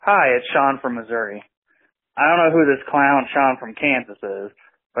Hi, it's Sean from Missouri. I don't know who this clown Sean from Kansas is,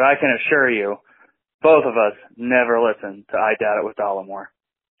 but I can assure you, both of us never listen to I Doubt It with Dollamore.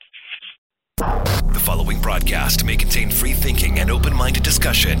 The following broadcast may contain free thinking and open-minded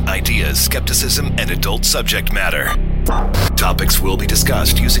discussion, ideas, skepticism, and adult subject matter. Topics will be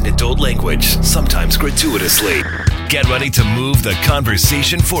discussed using adult language, sometimes gratuitously. Get ready to move the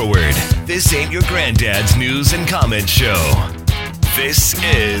conversation forward. This ain't your granddad's news and comment show. This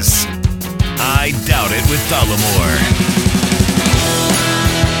is I Doubt It with Dollamore.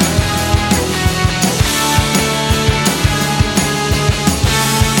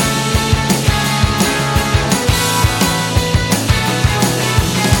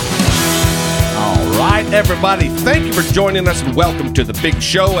 Everybody, thank you for joining us and welcome to The Big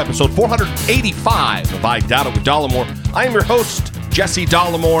Show, episode 485 of I Doubt It with Dollamore. I am your host, Jesse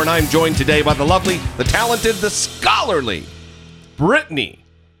Dollamore, and I'm joined today by the lovely, the talented, the scholarly Brittany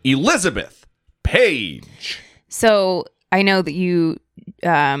Elizabeth Page. So I know that you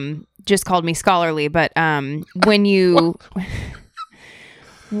just called me scholarly, but when you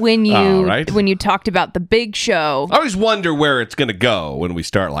when you talked about the Big Show, I always wonder where it's going to go when we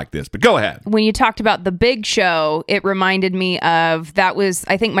start like this, but go ahead. When you talked about the Big Show, it reminded me of, that was,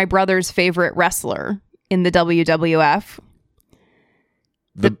 I think, my brother's favorite wrestler in the WWF.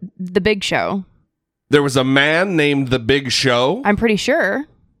 The Big Show. There was a man named the Big Show? I'm pretty sure.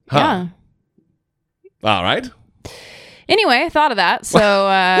 Huh. Yeah. All right. Anyway, I thought of that, so...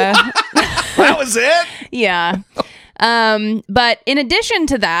 That was it? Yeah. But in addition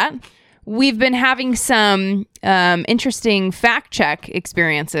to that, we've been having some interesting fact check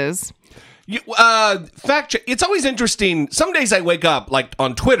experiences. Fact check. It's always interesting. Some days I wake up like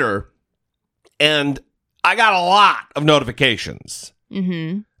on Twitter and I got a lot of notifications.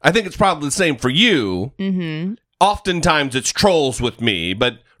 Mm-hmm. I think it's probably the same for you. Mm-hmm. Oftentimes it's trolls with me,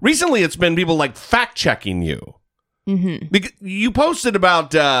 but recently it's been people like fact checking you. Mm-hmm. Because you posted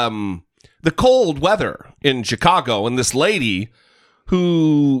about the cold weather in Chicago, and this lady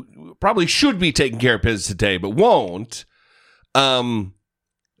who probably should be taking care of business today but won't,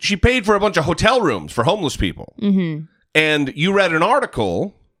 she paid for a bunch of hotel rooms for homeless people. Mm-hmm. And you read an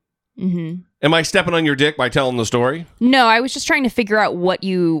article. Mm-hmm. Am I stepping on your dick by telling the story? No, I was just trying to figure out what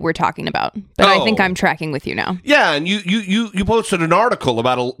you were talking about. But I think I'm tracking with you now. Yeah, and you posted an article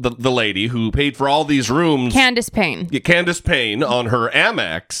about the lady who paid for all these rooms. Candace Payne. Yeah, Candace Payne on her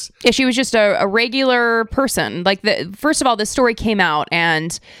Amex. Yeah, she was just a regular person. Like, first of all, this story came out,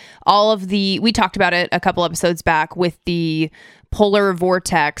 and we talked about it a couple episodes back with the polar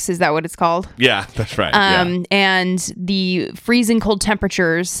vortex. Is that what it's called? Yeah, that's right. And the freezing cold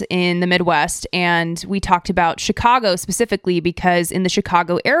temperatures in the Midwest. And we talked about Chicago specifically because in the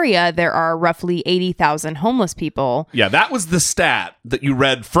Chicago area, there are roughly 80,000 homeless people. Yeah, that was the stat that you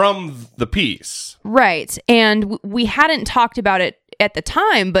read from the piece. Right. And we hadn't talked about it at the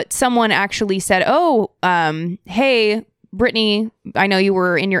time, but someone actually said, hey, Brittany, I know you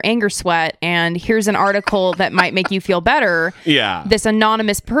were in your anger sweat, and here's an article that might make you feel better. Yeah. This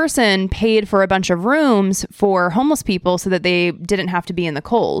anonymous person paid for a bunch of rooms for homeless people so that they didn't have to be in the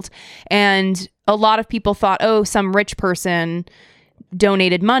cold. And a lot of people thought, some rich person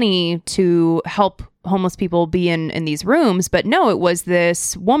donated money to help homeless people be in these rooms. But no, it was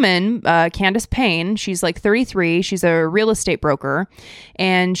this woman, Candace Payne. She's like 33. She's a real estate broker.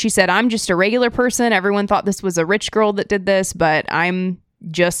 And she said, I'm just a regular person. Everyone thought this was a rich girl that did this, but I'm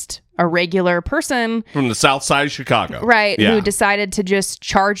just a regular person. From the south side of Chicago. Right. Yeah. Who decided to just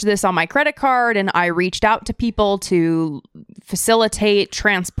charge this on my credit card. And I reached out to people to facilitate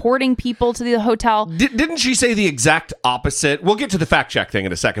transporting people to the hotel. Didn't she say the exact opposite? We'll get to the fact check thing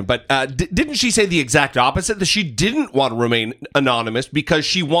in a second, but didn't she say the exact opposite? That she didn't want to remain anonymous because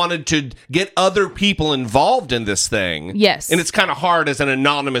she wanted to get other people involved in this thing. Yes. And it's kind of hard as an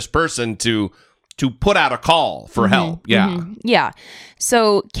anonymous person to put out a call for help. Yeah. Mm-hmm. Yeah.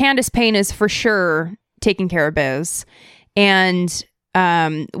 So Candace Payne is for sure taking care of biz. And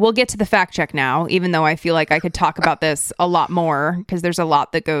we'll get to the fact check now, even though I feel like I could talk about this a lot more because there's a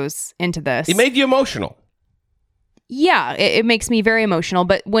lot that goes into this. It made you emotional. Yeah, it makes me very emotional.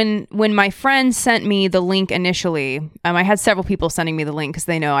 But when my friend sent me the link initially, I had several people sending me the link because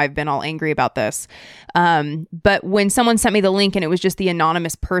they know I've been all angry about this. But when someone sent me the link and it was just the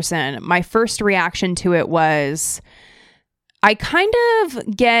anonymous person, my first reaction to it was, I kind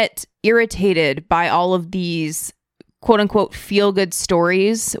of get irritated by all of these quote unquote feel good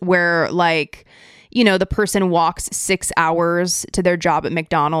stories where, like, the person walks 6 hours to their job at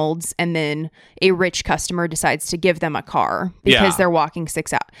McDonald's and then a rich customer decides to give them a car because they're walking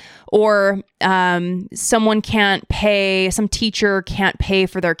 6 hours. Or some teacher can't pay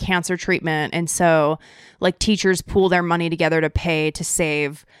for their cancer treatment. And so like teachers pool their money together to pay to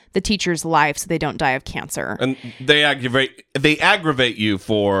save the teacher's life so they don't die of cancer. And they aggravate you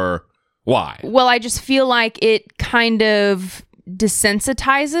for why? Well, I just feel like it kind of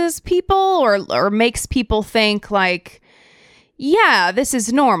desensitizes people or makes people think like, yeah, this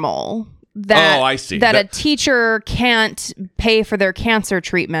is normal. I see. That a teacher can't pay for their cancer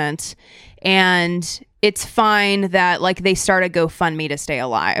treatment, and it's fine that like they start a GoFundMe to stay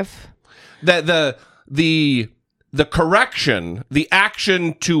alive. That the correction, the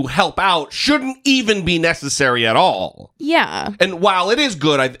action to help out shouldn't even be necessary at all. Yeah. And while it is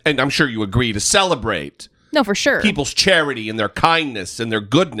good, and I'm sure you agree, to celebrate no, for sure, people's charity and their kindness and their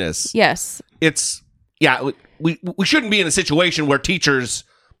goodness. Yes. We shouldn't be in a situation where teachers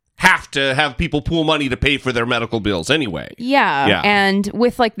have to have people pool money to pay for their medical bills anyway. Yeah. And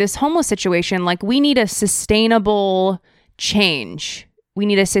with like this homeless situation, like we need a sustainable change. We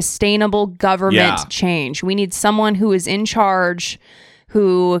need a sustainable government change. We need someone who is in charge,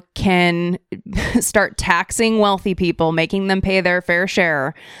 who can start taxing wealthy people, making them pay their fair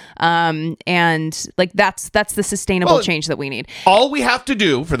share. And like that's the sustainable change that we need. All we have to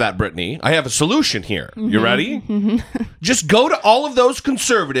do for that, Brittany, I have a solution here. Mm-hmm. You ready? Mm-hmm. Just go to all of those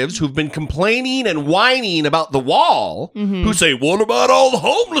conservatives who've been complaining and whining about the wall, who say, what about all the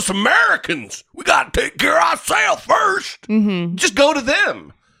homeless Americans? We got to take care of ourselves first. Mm-hmm. Just go to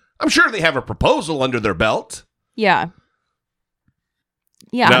them. I'm sure they have a proposal under their belt. Yeah.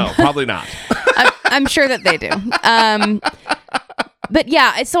 Yeah. No, probably not. I'm sure that they do. But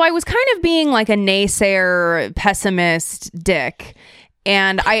yeah, so I was kind of being like a naysayer, pessimist dick.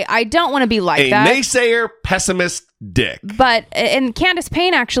 And I don't want to be like that. A naysayer, pessimist dick. And Candace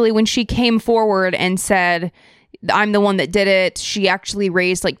Payne, actually, when she came forward and said, I'm the one that did it, she actually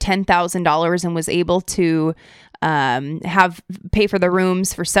raised like $10,000 and was able to pay for the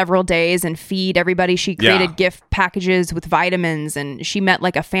rooms for several days and feed everybody. She created gift packages with vitamins, and she met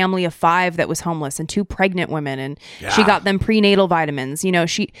like a family of 5 that was homeless and 2 pregnant women, and she got them prenatal vitamins.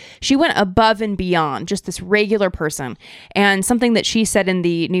 She went above and beyond, just this regular person. And something that she said in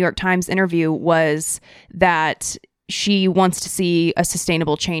the New York Times interview was that she wants to see a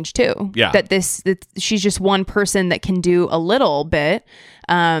sustainable change too. Yeah. That she's just one person that can do a little bit,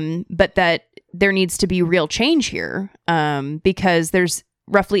 but that there needs to be real change here, because there's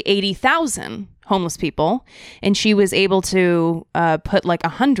roughly 80,000 homeless people, and she was able to put like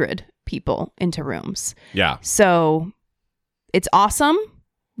 100 people into rooms. Yeah. So it's awesome,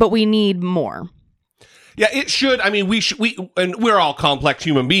 but we need more. Yeah, it should. I mean, we're all complex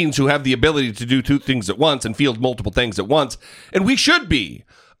human beings who have the ability to do 2 things at once and field multiple things at once. And we should be,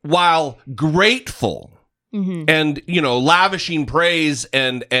 while grateful and, lavishing praise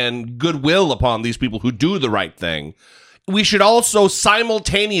and goodwill upon these people who do the right thing, we should also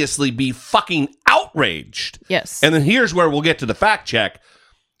simultaneously be fucking outraged. Yes. And then here's where we'll get to the fact check,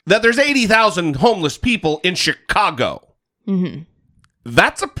 that there's 80,000 homeless people in Chicago. Mm-hmm.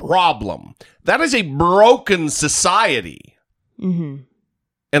 That's a problem. That is a broken society. Mm-hmm.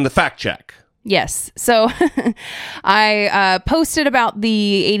 And the fact check. Yes. So I posted about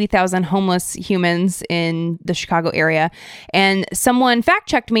the 80,000 homeless humans in the Chicago area, and someone fact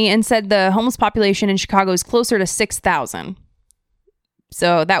checked me and said the homeless population in Chicago is closer to 6,000.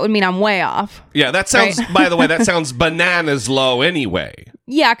 So that would mean I'm way off. Yeah, that sounds, right? By the way, that sounds bananas low anyway.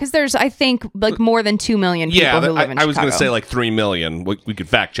 Yeah, because there's, I think, like more than 2 million people who live in Chicago. I was going to say like 3 million. We could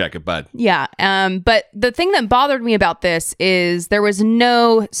fact check it, bud. Yeah. But the thing that bothered me about this is there was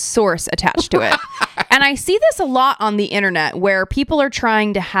no source attached to it. And I see this a lot on the internet where people are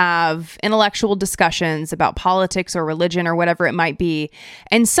trying to have intellectual discussions about politics or religion or whatever it might be,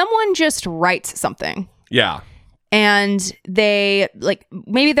 and someone just writes something. Yeah. And they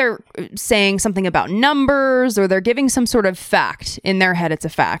maybe they're saying something about numbers, or they're giving some sort of fact. In their head, it's a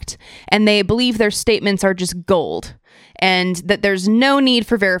fact. And they believe their statements are just gold, and that there's no need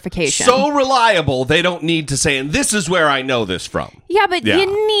for verification. So reliable, they don't need to say, and this is where I know this from. Yeah, but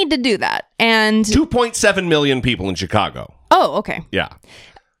you need to do that. And 2.7 million people in Chicago. Oh, okay. Yeah.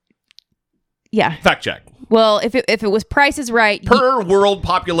 Yeah. Fact check. Well, if it was Price is Right. Per World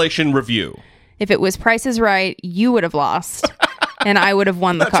Population Review. If it was Price is Right, you would have lost, and I would have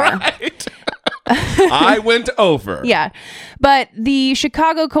won the car. Right. I went over. Yeah. But the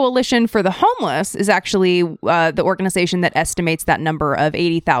Chicago Coalition for the Homeless is actually the organization that estimates that number of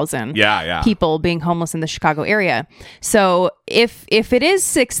 80,000 people being homeless in the Chicago area. So if it is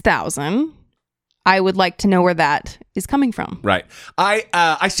 6,000, I would like to know where that is coming from. Right.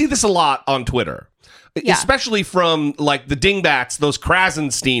 I see this a lot on Twitter. Yeah. Especially from, like, the dingbats, those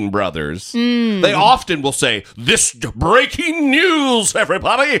Krasenstein brothers. They often will say, "This breaking news,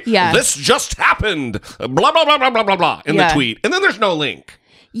 everybody! Yeah. This just happened! Blah, blah, blah, blah, blah, blah, blah," in the tweet. And then there's no link.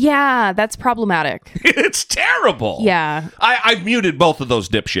 Yeah, that's problematic. It's terrible. Yeah. I've muted both of those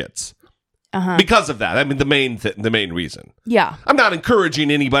dipshits. Because of that. I mean, the main reason. Yeah. I'm not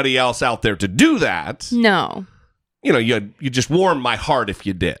encouraging anybody else out there to do that. No. You know, you just warmed my heart if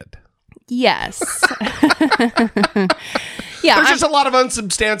you did. Yes. Yeah. There's just a lot of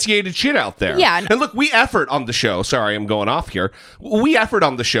unsubstantiated shit out there. Yeah. And look, we effort on the show. Sorry, I'm going off here. We effort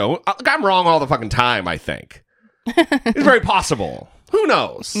on the show. I'm wrong all the fucking time, I think. It's very possible. Who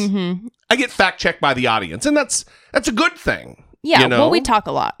knows? I get fact checked by the audience, and that's a good thing. Yeah. You know? Well, we talk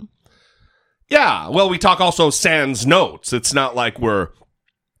a lot. Yeah. Well, we talk also sans notes. It's not like we're,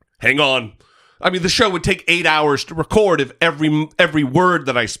 hang on. I mean, the show would take 8 hours to record if every word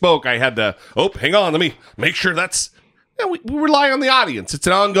that I spoke, I had to, hang on, let me make sure that's, we rely on the audience. It's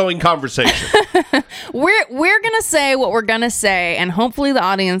an ongoing conversation. We're going to say what we're going to say, and hopefully the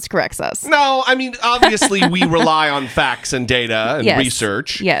audience corrects us. No, I mean, obviously we rely on facts and data and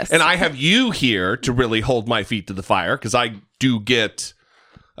research. Yes. And I have you here to really hold my feet to the fire, because I do get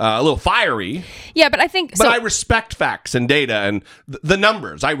a little fiery. Yeah, but I think... But I respect facts and data and the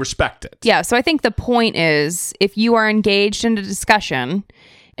numbers. I respect it. Yeah, so I think the point is, if you are engaged in a discussion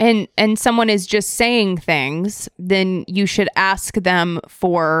and someone is just saying things, then you should ask them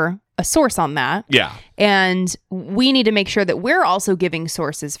for a source on that. Yeah. And we need to make sure that we're also giving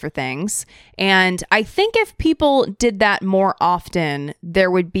sources for things. And I think if people did that more often,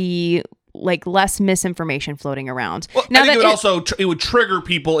 there would be like less misinformation floating around. Well, now I think that it would also it would trigger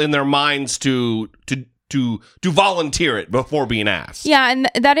people in their minds to volunteer it before being asked. Yeah, and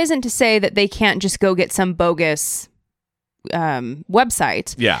that isn't to say that they can't just go get some bogus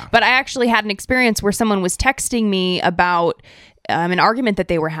website. Yeah. But I actually had an experience where someone was texting me about an argument that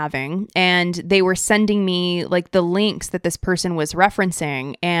they were having, and they were sending me like the links that this person was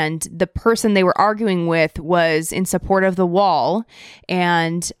referencing, and the person they were arguing with was in support of the wall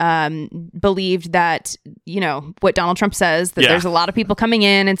and believed that, you know, what Donald Trump says, that there's a lot of people coming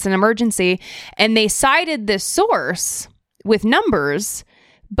in, it's an emergency, and they cited this source with numbers,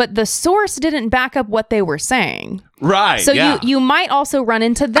 but the source didn't back up what they were saying. Right. So you might also run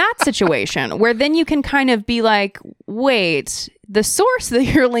into that situation where then you can kind of be like, wait, the source that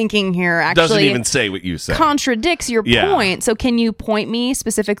you're linking here actually doesn't even say what you say. Contradicts your point. So can you point me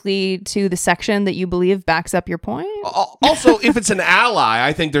specifically to the section that you believe backs up your point? Also, if it's an ally,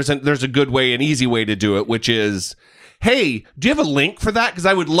 I think there's a good way, an easy way to do it, which is, hey, do you have a link for that? Because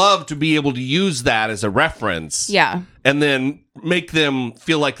I would love to be able to use that as a reference. Yeah. And then make them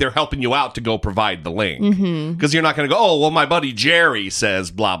feel like they're helping you out to go provide the link. Because you're not going to go, oh, well, my buddy Jerry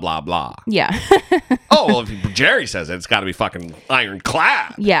says blah, blah, blah. Yeah. Oh, well, if Jerry says it, it's got to be fucking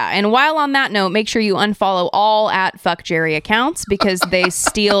ironclad. Yeah. And while on that note, make sure you unfollow all @FuckJerry accounts, because they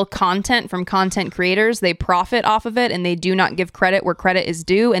steal content from content creators. They profit off of it, and they do not give credit where credit is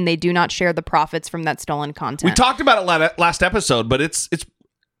due, and they do not share the profits from that stolen content. We talked about it last episode, but it's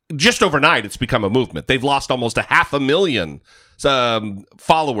just overnight, it's become a movement. They've lost almost 500,000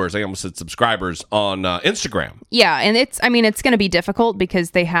 followers, I almost said subscribers, on Instagram. Yeah, and it's going to be difficult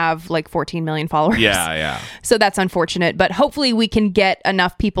because they have like 14 million followers. Yeah. So that's unfortunate, but hopefully we can get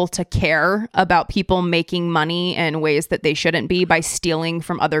enough people to care about people making money in ways that they shouldn't be by stealing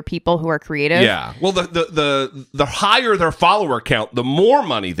from other people who are creative. Yeah. Well, the higher their follower count, the more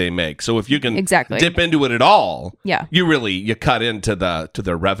money they make. So if you can dip into it at all, you cut into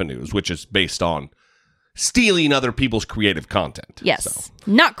their revenues, which is based on stealing other people's creative content. Yes. So,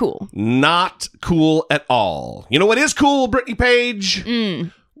 not cool. Not cool at all. You know what is cool, Brittany Page?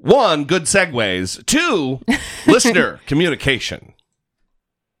 1, good segues. 2, listener communication.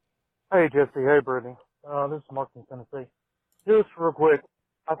 Hey, Jesse. Hey, Brittany. This is Mark from Tennessee. Just real quick,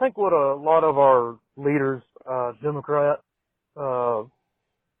 I think what a lot of our leaders, Democrat,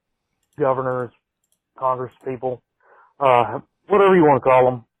 governors, Congress people, whatever you want to call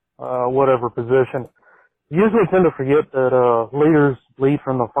them, whatever position, usually tend to forget that leaders lead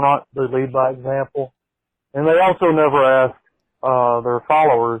from the front, they lead by example, and they also never ask their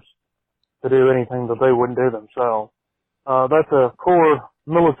followers to do anything that they wouldn't do themselves. That's a core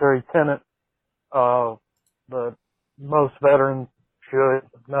military tenet that most veterans should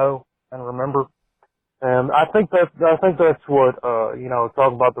know and remember. And I think that's what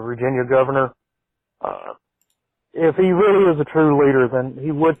talk about the Virginia governor. If he really is a true leader, then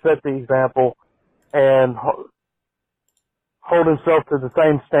he would set the example and hold himself to the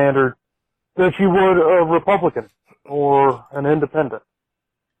same standard that you would a Republican or an independent.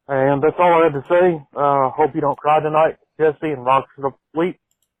 And that's all I had to say. Hope you don't cry tonight, Jesse, and rock it up sleep.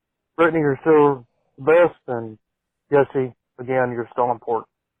 Brittany, you're still the best, and Jesse, again, you're still important.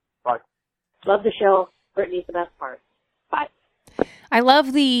 Bye. Love the show. Brittany's the best part. Bye. I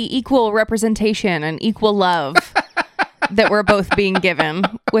love the equal representation and equal love that we're both being given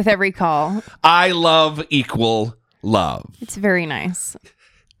with every call. I love equal love. It's very nice.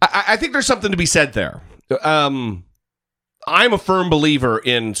 I think there's something to be said there. I'm a firm believer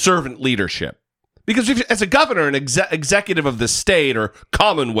in servant leadership. Because as a governor and executive of the state or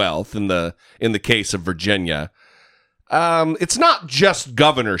commonwealth in the case of Virginia, it's not just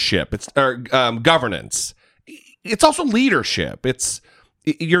governorship, or governance. It's also leadership.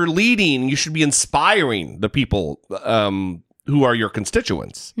 You're leading. You should be inspiring the people who are your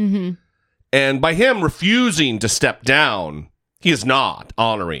constituents. Mm-hmm. And by him refusing to step down, he is not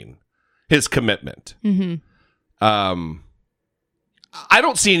honoring his commitment. Mm-hmm. I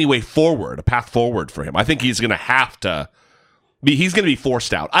don't see any way forward, a path forward for him. I think he's going to have to be. He's going to be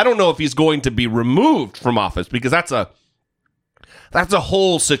forced out. I don't know if he's going to be removed from office, because that's a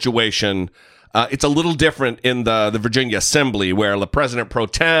whole situation. It's a little different in the Virginia Assembly, where the president pro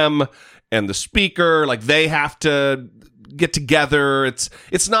tem and the speaker, like, they have to get together. It's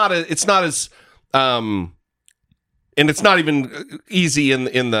not as and it's not even easy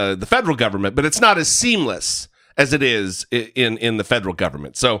in the federal government, but it's not as seamless as it is in the federal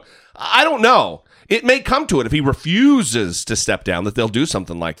government. So I don't know. It may come to it if he refuses to step down, that they'll do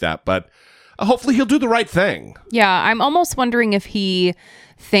something like that. But hopefully he'll do the right thing. Yeah, I'm almost wondering if he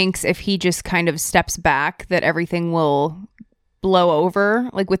thinks if he just kind of steps back that everything will blow over,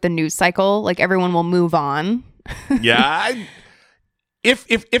 like with the news cycle, like everyone will move on. Yeah.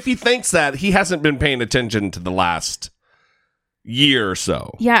 If he thinks that, he hasn't been paying attention to the last year or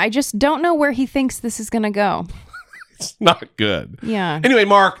so. Yeah, I just don't know where he thinks this is going to go. It's not good. Yeah. Anyway,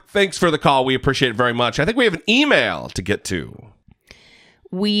 Mark, thanks for the call. We appreciate it very much. I think we have an email to get to.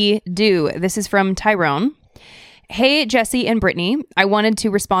 We do. This is from Tyrone. Hey, Jesse and Brittany. I wanted to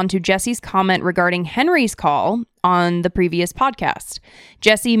respond to Jesse's comment regarding Henry's call on the previous podcast.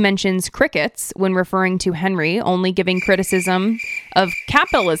 Jesse mentions crickets when referring to Henry, only giving criticism of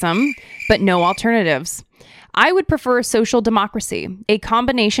capitalism, but no alternatives. I would prefer social democracy, a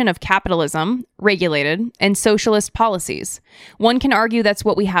combination of capitalism, regulated, and socialist policies. One can argue that's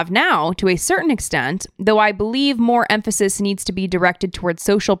what we have now to a certain extent, though I believe more emphasis needs to be directed towards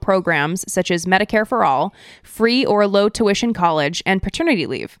social programs such as Medicare for all, free or low tuition college, and paternity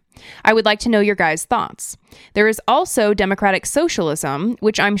leave. I would like to know your guys' thoughts. There is also democratic socialism,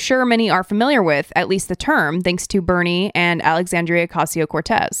 which I'm sure many are familiar with, at least the term, thanks to Bernie and Alexandria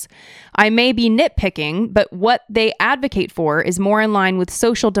Ocasio-Cortez. I may be nitpicking, but what they advocate for is more in line with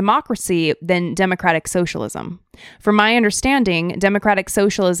social democracy than democratic socialism. From my understanding, democratic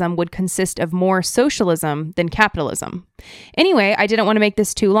socialism would consist of more socialism than capitalism. Anyway, I didn't want to make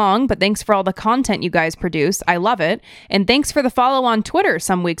this too long, but thanks for all the content you guys produce. I love it. And thanks for the follow on Twitter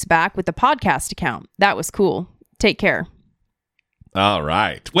some weeks back with the podcast account. That was cool. Take care. All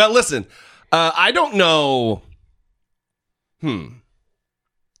right. Well, listen, I don't know.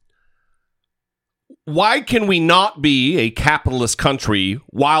 Why can we not be a capitalist country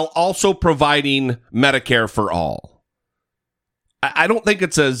while also providing Medicare for all? I don't think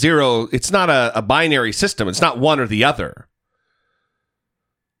it's a zero. It's not a binary system. It's not one or the other.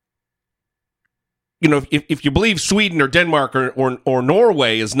 You know, if you believe Sweden or Denmark or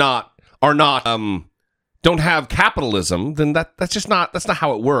Norway don't have capitalism, then that's not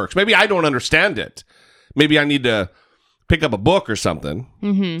how it works. Maybe I don't understand it. Maybe I need to pick up a book or something.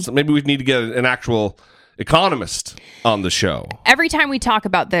 Mm-hmm. So maybe we need to get an actual economist on the show. Every time we talk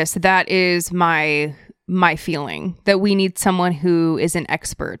about this, that is my feeling, that we need someone who is an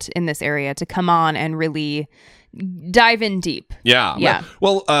expert in this area to come on and really dive in deep. Yeah.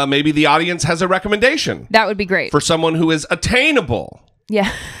 Well, maybe the audience has a recommendation. That would be great. For someone who is attainable. Yeah.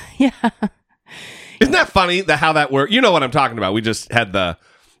 Isn't that funny how that works? You know what I'm talking about. We just had the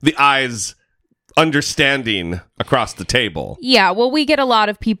eyes understanding across the table. Yeah, well, we get a lot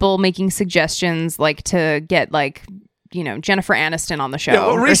of people making suggestions, like to get Jennifer Aniston on the show. Yeah,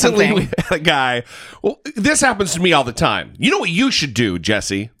 well, recently we had a guy. Well, this happens to me all the time. You know what you should do,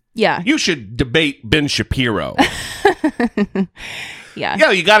 Jesse? Yeah. You should debate Ben Shapiro. Yeah.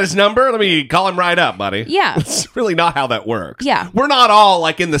 Yeah, you got his number? Let me call him right up, buddy. Yeah. It's really not how that works. Yeah. We're not all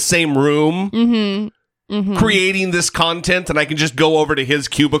like in the same room creating this content, and I can just go over to his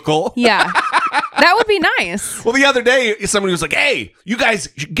cubicle. Yeah. That would be nice. Well, the other day, somebody was like, hey, you guys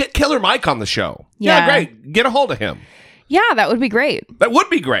get Killer Mike on the show. Yeah. Great. Get a hold of him. Yeah, that would be great. That would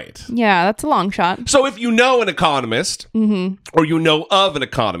be great. Yeah, that's a long shot. So if you know an economist, or you know of an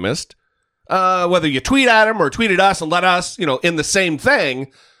economist, whether you tweet at him or tweet at us and let us, in the same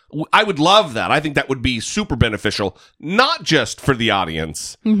thing, I would love that. I think that would be super beneficial, not just for the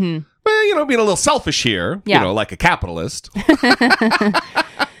audience. Well, being a little selfish here, like a capitalist.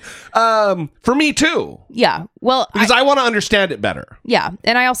 For me too. Yeah. Well, because I want to understand it better. Yeah.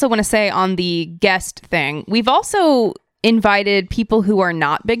 And I also want to say on the guest thing, we've also invited people who are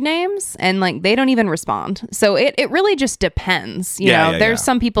not big names and they don't even respond. So it really just depends. There's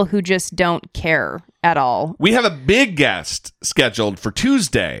some people who just don't care at all. We have a big guest scheduled for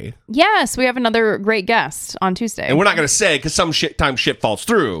Tuesday. Yes, we have another great guest on Tuesday. And we're not going to say because sometimes shit falls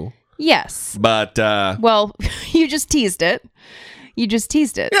through. Yes. But well, you just teased it.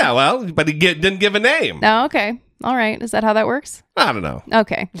 Yeah, well, but he didn't give a name. Oh, okay. All right. Is that how that works? I don't know.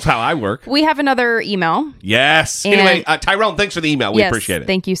 Okay. That's how I work. We have another email. Yes. Anyway, Tyrone, thanks for the email. We appreciate it.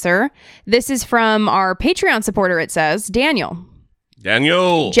 Thank you, sir. This is from our Patreon supporter, it says, Daniel,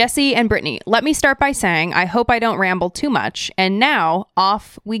 Jesse, and Brittany. Let me start by saying I hope I don't ramble too much. And now,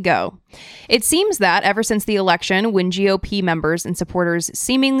 off we go. It seems that ever since the election, when GOP members and supporters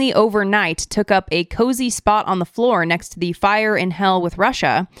seemingly overnight took up a cozy spot on the floor next to the fire in hell with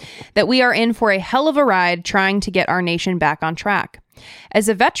Russia, that we are in for a hell of a ride trying to get our nation back on track. As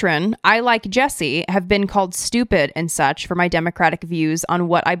a veteran, I, like Jesse, have been called stupid and such for my democratic views on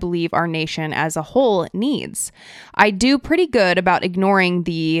what I believe our nation as a whole needs. I do pretty good about ignoring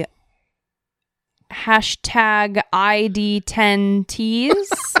the hashtag ID10Ts.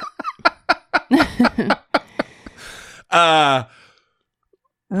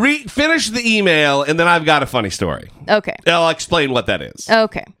 Finish the email, and then I've got a funny story. Okay. I'll explain what that is.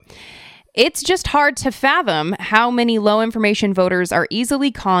 Okay. It's just hard to fathom how many low information voters are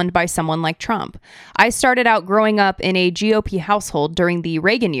easily conned by someone like Trump. I started out growing up in a GOP household during the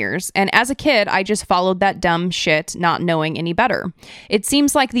Reagan years, and as a kid, I just followed that dumb shit, not knowing any better. It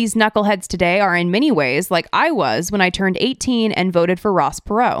seems like these knuckleheads today are in many ways like I was when I turned 18 and voted for Ross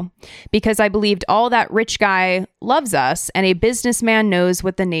Perot, because I believed all that rich guy loves us and a businessman knows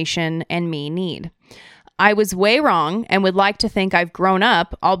what the nation and me need. I was way wrong and would like to think I've grown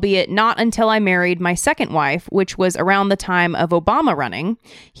up, albeit not until I married my second wife, which was around the time of Obama running.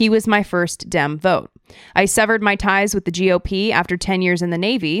 He was my first Dem vote. I severed my ties with the GOP after 10 years in the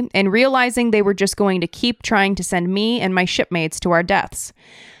Navy and realizing they were just going to keep trying to send me and my shipmates to our deaths.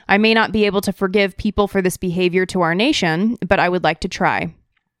 I may not be able to forgive people for this behavior to our nation, but I would like to try.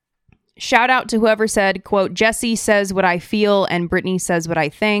 Shout out to whoever said, quote, Jesse says what I feel and Brittany says what I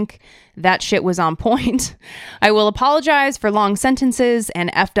think. That shit was on point. I will apologize for long sentences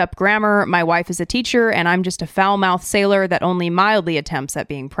and effed up grammar. My wife is a teacher and I'm just a foul-mouthed sailor that only mildly attempts at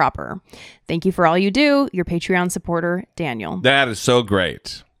being proper. Thank you for all you do. Your Patreon supporter, Daniel. That is so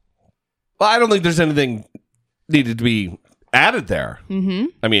great. Well, I don't think there's anything needed to be added there. Mm-hmm.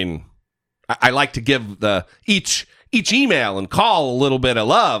 I mean, I like to give each email and call a little bit of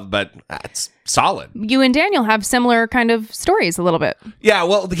love, but that's solid. You and Daniel have similar kind of stories a little bit. Yeah,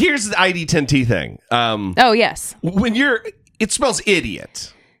 well, here's the ID10T thing. Oh, yes. It spells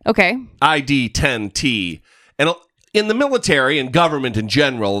idiot. Okay. ID10T. And in the military and government in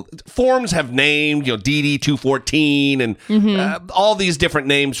general, forms have named, DD214 and all these different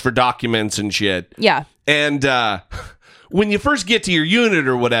names for documents and shit. Yeah. And when you first get to your unit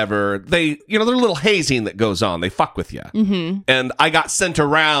or whatever, there's a little hazing that goes on. They fuck with you. Mm-hmm. And I got sent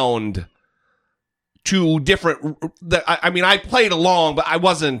around to different... I played along, but I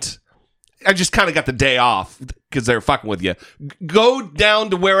just kind of got the day off because they were fucking with you. Go down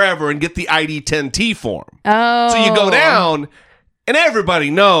to wherever and get the ID10T form. Oh. So you go down... And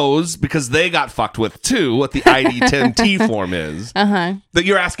everybody knows, because they got fucked with too, what the ID10T form is. Uh-huh. That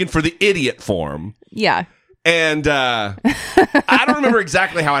you're asking for the idiot form. Yeah. And I don't remember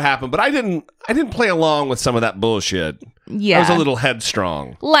exactly how it happened, but I didn't play along with some of that bullshit. Yeah. I was a little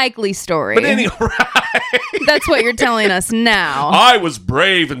headstrong. Likely story. But anyway, right? That's what you're telling us now. I was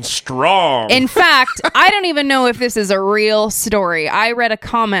brave and strong. In fact, I don't even know if this is a real story. I read a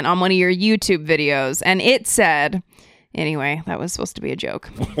comment on one of your YouTube videos, and it said... Anyway, that was supposed to be a joke.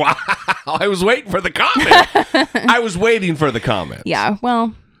 Wow. I was waiting for the comment. Yeah,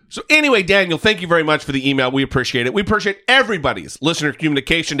 well... So anyway, Daniel, thank you very much for the email. We appreciate it. We appreciate everybody's listener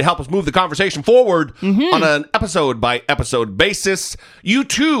communication to help us move the conversation forward on an episode-by-episode basis. You,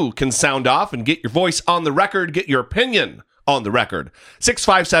 too, can sound off and get your voice on the record, get your opinion on the record.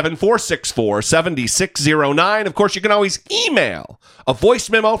 657-464-7609. Of course, you can always email a voice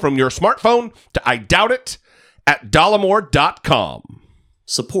memo from your smartphone to I doubt it at dollamore.com.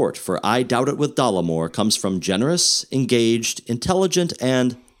 Support for I Doubt It with Dollamore comes from generous, engaged, intelligent,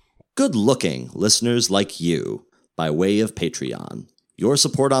 and good-looking listeners like you by way of Patreon. Your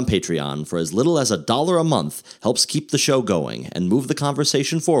support on Patreon for as little as $1 a month helps keep the show going and move the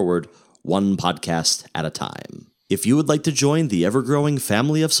conversation forward one podcast at a time. If you would like to join the ever-growing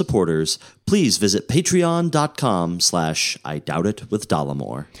family of supporters, please visit patreon.com/I Doubt It with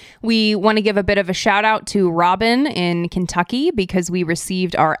Dollamore. We want to give a bit of a shout out to Robin in Kentucky because we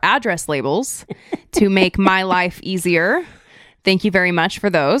received our address labels to make my life easier. Thank you very much for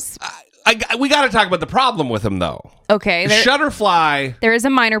those. We got to talk about the problem with him, though. Okay. Shutterfly. There is a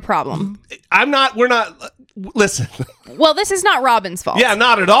minor problem. Listen. Well, this is not Robin's fault. Yeah,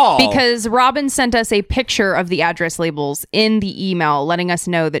 not at all. Because Robin sent us a picture of the address labels in the email, letting us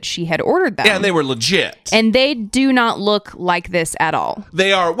know that she had ordered them. Yeah, and they were legit. And they do not look like this at all.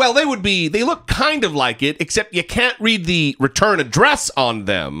 They are, well, they look kind of like it, except you can't read the return address on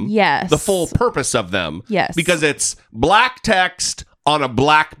them. Yes. The full purpose of them. Yes. Because it's black text on a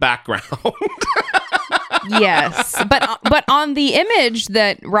black background. Yes, but on the image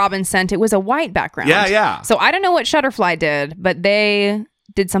that Robin sent, it was a white background. Yeah. So I don't know what Shutterfly did, but they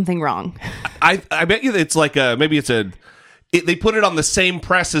did something wrong. I bet you it's like they put it on the same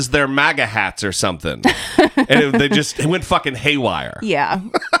press as their MAGA hats or something, and it went fucking haywire. Yeah,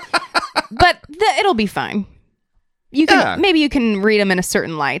 but it'll be fine. Maybe you can read them in a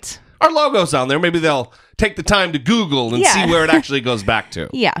certain light. Our logo's on there. Maybe they'll take the time to Google and see where it actually goes back to.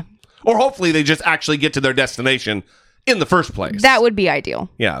 Yeah. Or hopefully they just actually get to their destination in the first place. That would be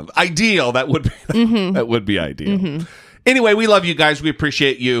ideal. Yeah, ideal. That would be that would be ideal. Mm-hmm. Anyway, we love you guys. We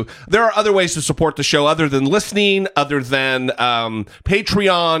appreciate you. There are other ways to support the show other than listening, other than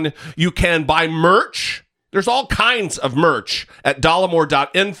Patreon. You can buy merch. There's all kinds of merch at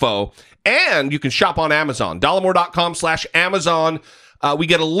dollamore.info, and you can shop on Amazon. Dollamore.com/Amazon. We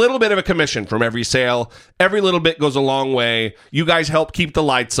get a little bit of a commission from every sale. Every little bit goes a long way. You guys help keep the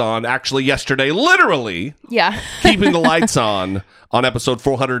lights on. Actually, yesterday, literally, keeping the lights on episode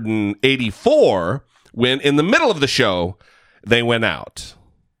 484, when in the middle of the show, they went out.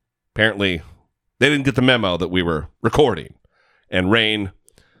 Apparently, they didn't get the memo that we were recording, and rain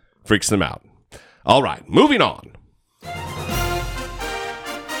freaks them out. All right, moving on.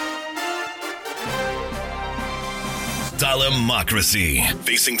 Dollamocracy.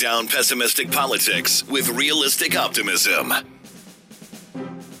 Facing down pessimistic politics with realistic optimism.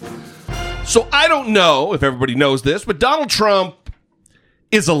 So I don't know if everybody knows this, but Donald Trump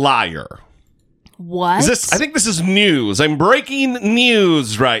is a liar. What? I think this is news. I'm breaking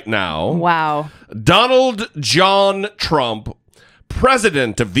news right now. Wow. Donald John Trump,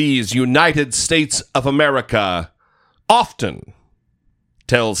 president of these United States of America, often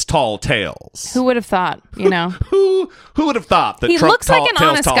tells tall tales. Who would have thought, Who would have thought that he Trump looks like an tells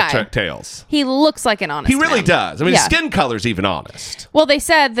honest tall guy. tales? He looks like an honest He really man. does. I mean, his skin color's even honest. Well, they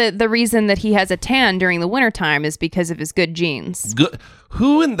said that the reason that he has a tan during the wintertime is because of his good genes. Good.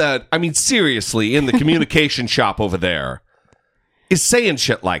 Seriously, in the communication shop over there is saying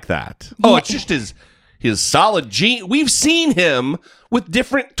shit like that. Oh, it's just his solid gene. We've seen him with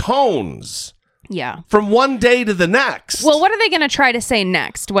different tones. Yeah. From one day to the next. Well, what are they going to try to say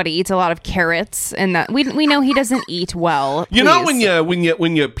next? What, he eats a lot of carrots, and that we know he doesn't eat well. You know,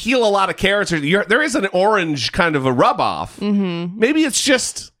 when you peel a lot of carrots, there is an orange kind of a rub off. Mm-hmm. Maybe it's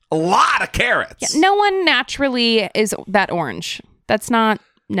just a lot of carrots. Yeah, no one naturally is that orange. That's not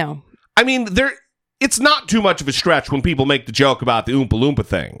no. I mean, it's not too much of a stretch when people make the joke about the Oompa Loompa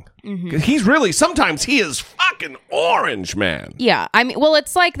thing. Mm-hmm. Sometimes he is fucking orange, man. Yeah. I mean, well,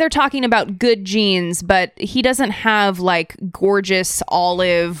 it's like they're talking about good genes, but he doesn't have like gorgeous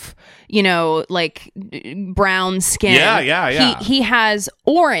olive, like brown skin. Yeah. He has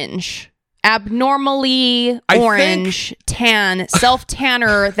orange. Abnormally orange, tan,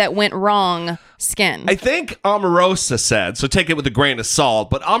 self-tanner that went wrong skin. I think Omarosa said, so take it with a grain of salt,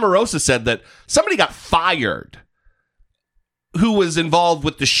 but Omarosa said that somebody got fired who was involved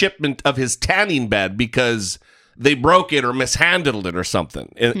with the shipment of his tanning bed because they broke it or mishandled it or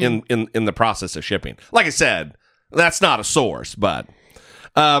something in the process of shipping. Like I said, that's not a source, but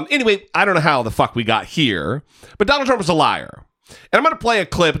anyway, I don't know how the fuck we got here, but Donald Trump is a liar. And I'm going to play a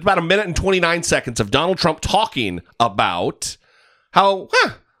clip. It's about 1 minute and 29 seconds of Donald Trump talking about how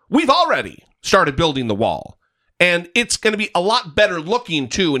we've already started building the wall. And it's going to be a lot better looking,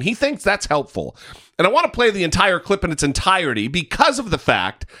 too. And he thinks that's helpful. And I want to play the entire clip in its entirety because of the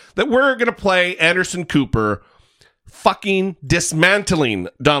fact that we're going to play Anderson Cooper fucking dismantling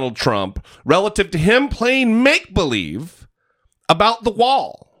Donald Trump relative to him playing make-believe about the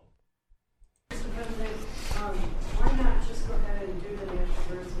wall. Why not just go ahead and do the national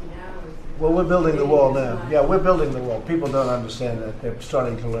Well, we're building the wall now. Yeah, we're building the wall. People don't understand that. They're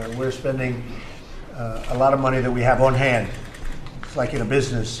starting to learn. We're spending a lot of money that we have on hand. It's like in a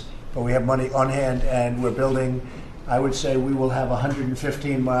business, but we have money on hand, and we're building. I would say we will have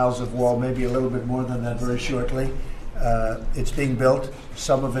 115 miles of wall, maybe a little bit more than that very shortly. It's being built.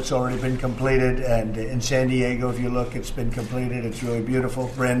 Some of it's already been completed, and in San Diego, if you look, it's been completed. It's really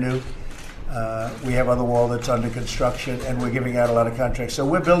beautiful, brand new. We have other wall that's under construction, and we're giving out a lot of contracts. So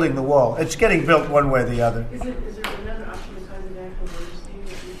we're building the wall. It's getting built one way or the other. Is there another option besides the national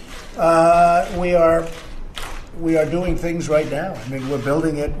emergency? We are doing things right now. I mean, we're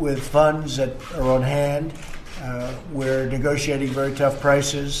building it with funds that are on hand. We're negotiating very tough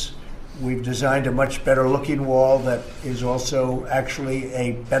prices. We've designed a much better looking wall that is also actually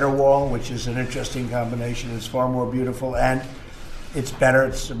a better wall, which is an interesting combination. It's far more beautiful and it's better.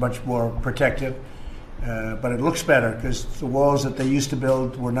 It's much more protective. But it looks better because the walls that they used to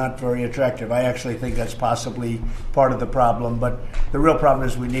build were not very attractive. I actually think that's possibly part of the problem. But the real problem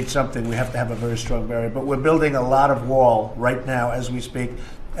is we need something. We have to have a very strong barrier. But we're building a lot of wall right now as we speak,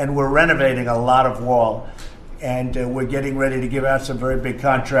 and we're renovating a lot of wall. And we're getting ready to give out some very big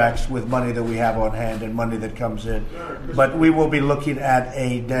contracts with money that we have on hand and money that comes in. But we will be looking at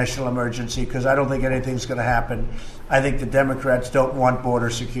a national emergency because I don't think anything's going to happen. I think the Democrats don't want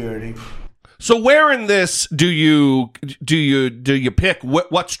border security. So where in this do you pick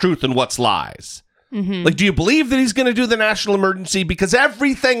what's truth and what's lies? Mm-hmm. Like, do you believe that he's going to do the national emergency? Because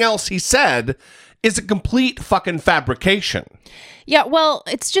everything else he said is a complete fucking fabrication. Yeah, well,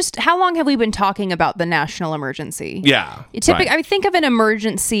 it's just, how long have we been talking about the national emergency? Yeah. Right. I mean, think of an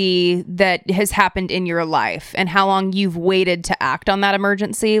emergency that has happened in your life and how long you've waited to act on that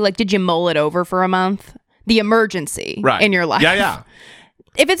emergency. Like, did you mull it over for a month? The emergency in your life. Yeah.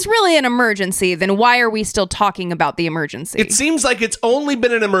 If it's really an emergency, then why are we still talking about the emergency? It seems like it's only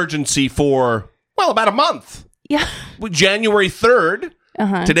been an emergency for, well, about a month. Yeah. January 3rd.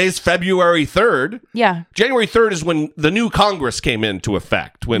 Uh-huh. Today's February 3rd. Yeah. January 3rd is when the new Congress came into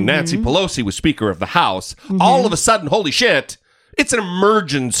effect, when Nancy Pelosi was Speaker of the House. All of a sudden, holy shit, it's an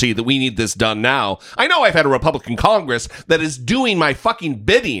emergency that we need this done now. I know I've had a Republican Congress that is doing my fucking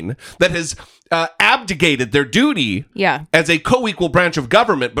bidding, that has abdicated their duty as a co-equal branch of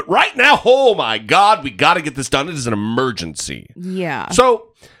government. But right now, oh my God, we got to get this done. It is an emergency. Yeah. So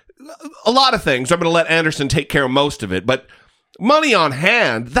a lot of things. I'm going to let Anderson take care of most of it, but money on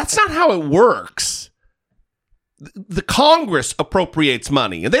hand, that's not how it works. The Congress appropriates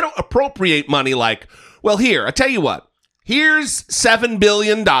money, and they don't appropriate money like, well, here, I tell you what, here's $7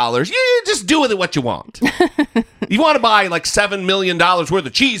 billion. Yeah, just do with it what you want. You want to buy like $7 million worth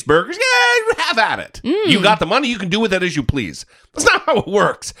of cheeseburgers? Yeah, have at it. You got the money, you can do with it as you please. That's not how it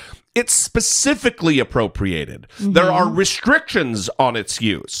works. It's specifically appropriated. There are restrictions on its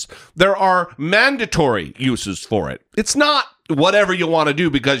use. There are mandatory uses for it. It's not whatever you want to do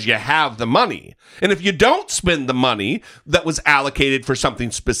because you have the money. And if you don't spend the money that was allocated for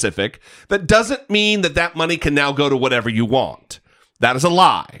something specific, that doesn't mean that that money can now go to whatever you want. That is a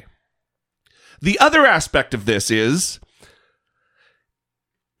lie. The other aspect of this is,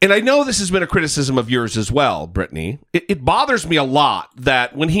 and I know this has been a criticism of yours as well, Brittany, it bothers me a lot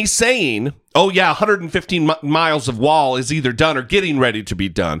that when he's saying, oh yeah, 115 miles of wall is either done or getting ready to be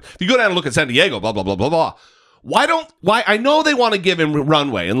done. If you go down and look at San Diego, blah, blah, blah, blah, blah. Why I know they want to give him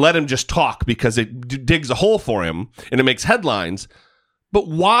runway and let him just talk because it digs a hole for him and it makes headlines. But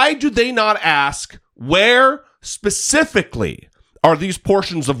why do they not ask where specifically are these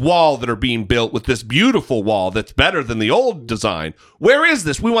portions of wall that are being built with this beautiful wall that's better than the old design? Where is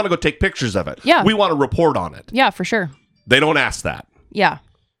this? We want to go take pictures of it. Yeah. We want to report on it. Yeah, for sure. They don't ask that. Yeah.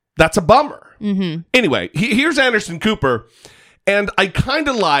 That's a bummer. Anyway, here's Anderson Cooper. And I kind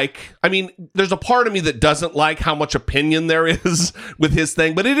of there's a part of me that doesn't like how much opinion there is with his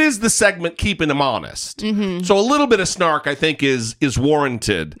thing, but it is the segment keeping him honest. So a little bit of snark, I think, is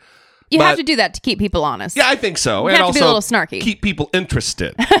warranted. You have to do that to keep people honest. Yeah, I think so. You have to be a little snarky. Keep people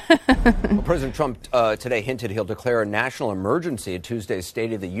interested. Well, President Trump today hinted he'll declare a national emergency at Tuesday's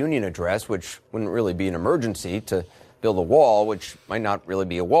State of the Union address, which wouldn't really be an emergency, to build a wall, which might not really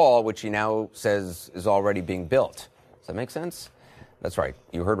be a wall, which he now says is already being built. Does that make sense? That's right.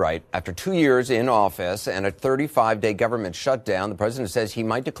 You heard right. After 2 years in office and a 35-day government shutdown, the president says he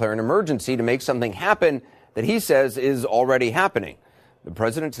might declare an emergency to make something happen that he says is already happening. The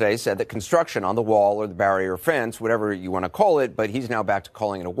president today said that construction on the wall or the barrier fence, whatever you want to call it, but he's now back to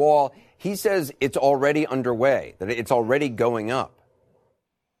calling it a wall. He says it's already underway, that it's already going up.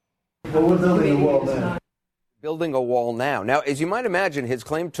 Well, we're building a wall now. Building a wall now. Now, as you might imagine, his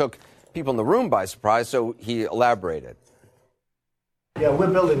claim took people in the room by surprise, so he elaborated. Yeah,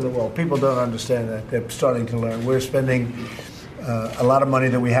 we're building the wall. People don't understand that. They're starting to learn. We're spending a lot of money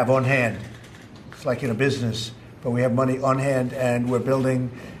that we have on hand. It's like in a business, but we have money on hand, and we're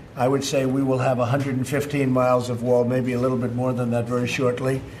building. I would say we will have 115 miles of wall, maybe a little bit more than that very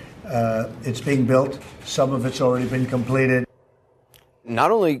shortly. It's being built. Some of it's already been completed.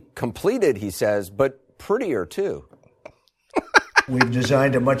 Not only completed, he says, but prettier, too. We've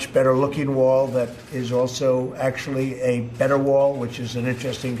designed a much better looking wall that is also actually a better wall, which is an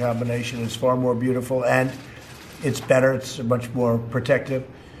interesting combination. It's far more beautiful, and it's better. It's much more protective.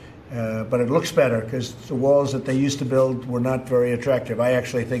 But it looks better because the walls that they used to build were not very attractive. I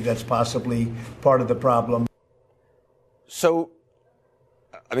actually think that's possibly part of the problem. So,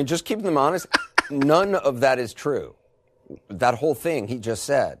 I mean, just keeping them honest, none of that is true. That whole thing he just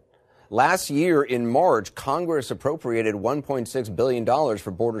said. Last year in March, Congress appropriated $1.6 billion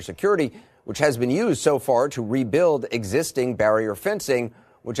for border security, which has been used so far to rebuild existing barrier fencing,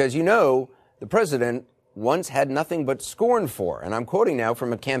 which, as you know, the president once had nothing but scorn for. And I'm quoting now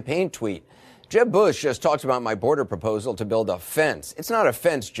from a campaign tweet. Jeb Bush just talked about my border proposal to build a fence. It's not a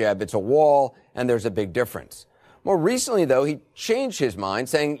fence, Jeb. It's a wall, and there's a big difference. More recently, though, he changed his mind,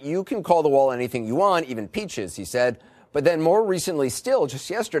 saying you can call the wall anything you want, even peaches, he said. But then more recently still, just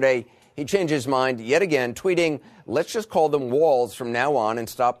yesterday, he changed his mind yet again, tweeting, let's just call them walls from now on and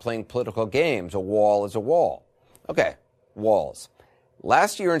stop playing political games. A wall is a wall. Okay, walls.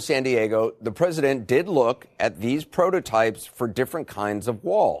 Last year in San Diego, the president did look at these prototypes for different kinds of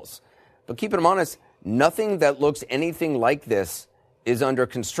walls. But keep it honest, nothing that looks anything like this is under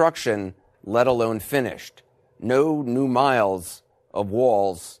construction, let alone finished. No new miles of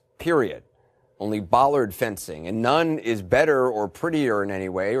walls, period. Only bollard fencing, and none is better or prettier in any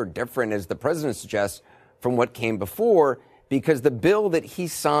way or different, as the president suggests, from what came before, because the bill that he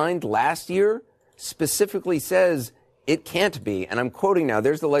signed last year specifically says it can't be. And I'm quoting now,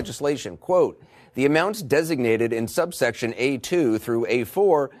 there's the legislation, quote, the amounts designated in subsection A2 through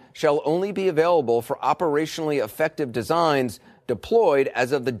A4 shall only be available for operationally effective designs deployed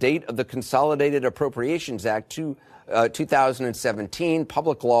as of the date of the Consolidated Appropriations Act 2017,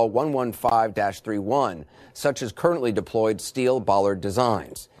 Public Law 115-31, such as currently deployed Steele bollard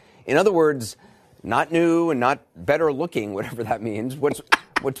designs. In other words, not new and not better looking, whatever that means.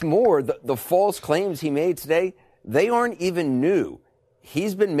 What's more, the false claims he made today, they aren't even new.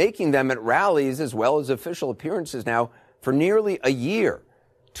 He's been making them at rallies as well as official appearances now for nearly a year.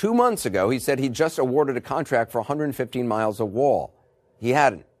 2 months ago, he said he just awarded a contract for 115 miles of wall. He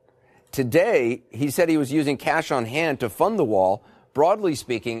hadn't. Today, he said he was using cash on hand to fund the wall. Broadly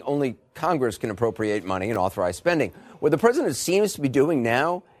speaking, only Congress can appropriate money and authorize spending. What the president seems to be doing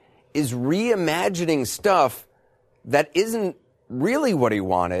now is reimagining stuff that isn't really what he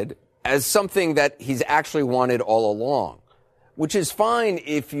wanted as something that he's actually wanted all along, which is fine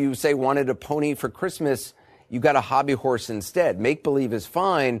if you say wanted a pony for Christmas, you got a hobby horse instead. Make-believe is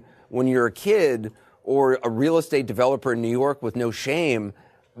fine when you're a kid or a real estate developer in New York with no shame.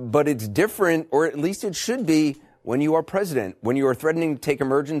 But it's different, or at least it should be, when you are president, when you are threatening to take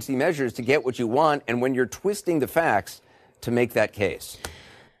emergency measures to get what you want, and when you're twisting the facts to make that case.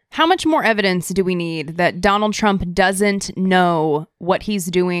 How much more evidence do we need that Donald Trump doesn't know what he's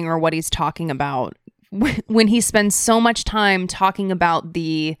doing or what he's talking about when he spends so much time talking about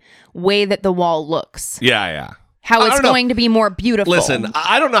the way that the wall looks? Yeah. How it's going to be more beautiful. Listen,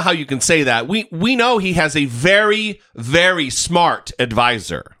 I don't know how you can say that. We know he has a very, very smart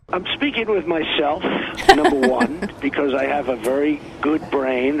advisor. I'm speaking with myself, number one, because I have a very good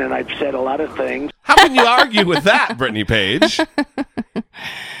brain and I've said a lot of things. How can you argue with that, Brittany Page?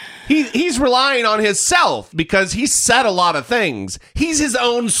 He's relying on himself because he said a lot of things. He's his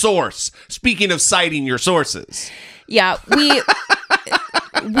own source. Speaking of citing your sources. Yeah,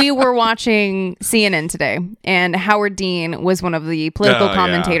 we were watching CNN today, and Howard Dean was one of the political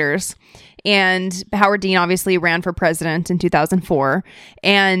commentators. Yeah. And Howard Dean obviously ran for president in 2004,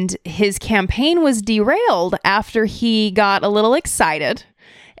 and his campaign was derailed after he got a little excited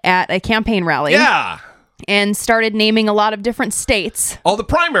at a campaign rally. Yeah. And started naming a lot of different states. All the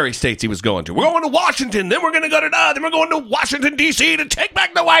primary states he was going to. We're going to Washington, then we're going to go to then we're going to Washington, D.C. to take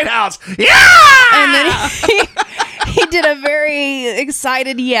back the White House. Yeah! And then he did a very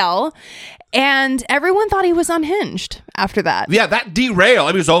excited yell, and everyone thought he was unhinged after that. Yeah, that derail,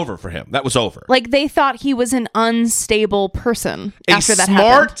 it was over for him. That was over. Like, they thought he was an unstable person after that happened.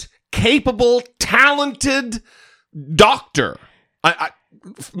 A smart, capable, talented doctor.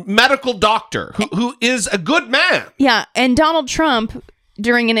 Medical doctor who is a good man. Yeah, and Donald Trump,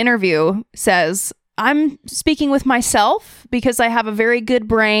 during an interview, says, I'm speaking with myself because I have a very good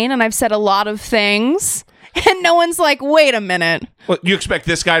brain and I've said a lot of things. And no one's like, wait a minute. Well, you expect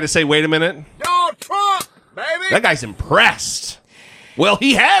this guy to say, wait a minute? Donald Trump, baby! That guy's impressed. Well,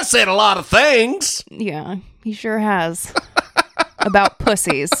 he has said a lot of things. Yeah, he sure has. About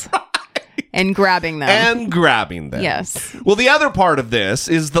pussies. And grabbing them. Yes. Well, the other part of this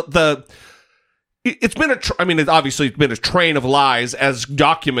is it's been obviously it's been a train of lies as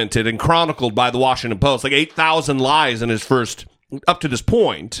documented and chronicled by the Washington Post, like 8,000 lies in his first, up to this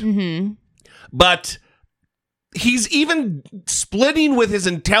point. Mm-hmm. But he's even splitting with his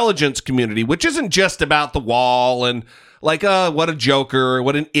intelligence community, which isn't just about the wall and like, what a joker,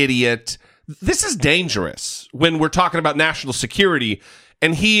 what an idiot. This is dangerous when we're talking about national security,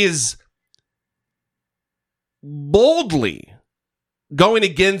 and he is boldly going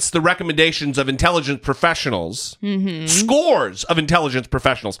against the recommendations of intelligence professionals, scores of intelligence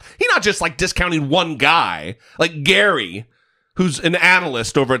professionals. He's not just like discounting one guy, like Gary, who's an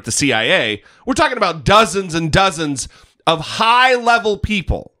analyst over at the CIA. We're talking about dozens and dozens of high-level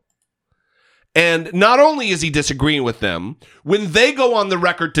people. And not only is he disagreeing with them, when they go on the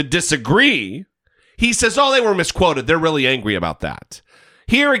record to disagree, he says, oh, they were misquoted. They're really angry about that.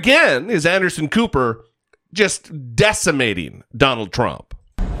 Here again is Anderson Cooper just decimating Donald Trump.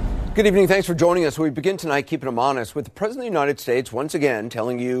 Good evening. Thanks for joining us. We begin tonight keeping them honest with the President of the United States once again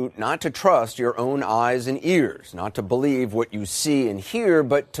telling you not to trust your own eyes and ears, not to believe what you see and hear,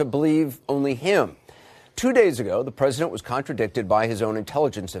 but to believe only him. 2 days ago, the president was contradicted by his own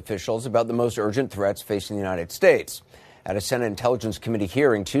intelligence officials about the most urgent threats facing the United States. At a Senate Intelligence Committee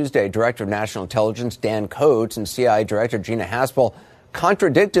hearing Tuesday, Director of National Intelligence Dan Coats and CIA Director Gina Haspel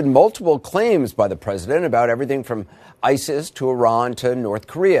contradicted multiple claims by the president about everything from ISIS to Iran to North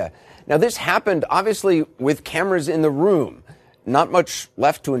Korea. Now, this happened, obviously, with cameras in the room. Not much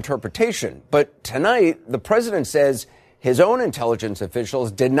left to interpretation. But tonight, the president says his own intelligence officials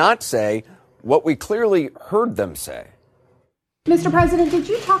did not say what we clearly heard them say. Mr. President, did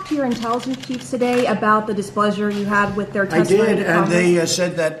you talk to your intelligence chiefs today about the displeasure you had with their testimony? I did, and they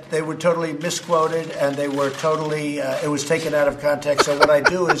said that they were totally misquoted and they were totally, it was taken out of context. So what I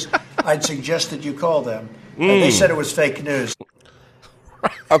do is I'd suggest that you call them. They said it was fake news.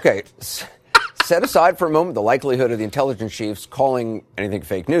 Okay, set aside for a moment the likelihood of the intelligence chiefs calling anything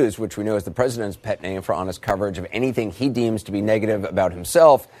fake news, which we know is the president's pet name for honest coverage of anything he deems to be negative about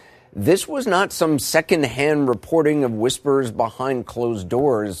himself. This was not some secondhand reporting of whispers behind closed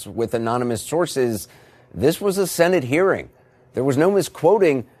doors with anonymous sources. This was a Senate hearing. There was no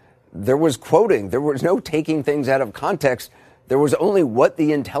misquoting. There was quoting. There was no taking things out of context. There was only what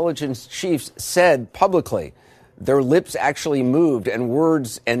the intelligence chiefs said publicly. Their lips actually moved and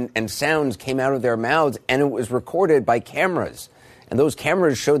words and sounds came out of their mouths, and it was recorded by cameras. And those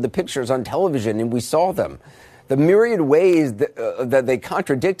cameras showed the pictures on television, and we saw them. The myriad ways that they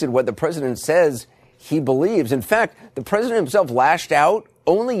contradicted what the president says he believes. In fact, the president himself lashed out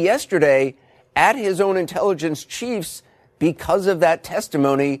only yesterday at his own intelligence chiefs because of that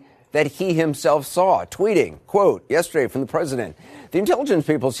testimony that he himself saw, tweeting, quote, yesterday from the president, the intelligence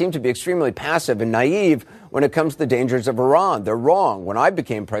people seem to be extremely passive and naive when it comes to the dangers of Iran. They're wrong. When I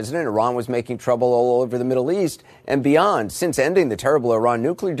became president, Iran was making trouble all over the Middle East and beyond. Since ending the terrible Iran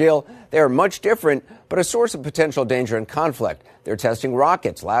nuclear deal, they are much different, but a source of potential danger and conflict. They're testing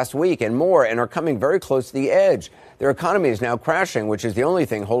rockets last week and more and are coming very close to the edge. Their economy is now crashing, which is the only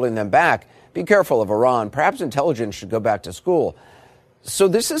thing holding them back. Be careful of Iran. Perhaps intelligence should go back to school. So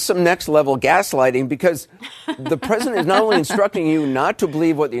this is some next level gaslighting because the president is not only instructing you not to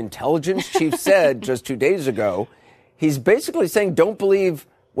believe what the intelligence chief said just 2 days ago, he's basically saying don't believe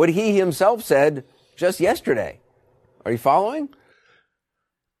what he himself said just yesterday. Are you following?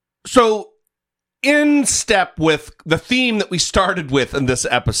 So in step with the theme that we started with in this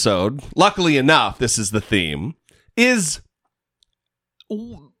episode, luckily enough, this is the theme, is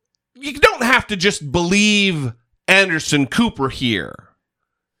you don't have to just believe Anderson Cooper here.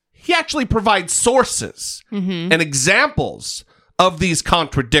 He actually provides sources and examples of these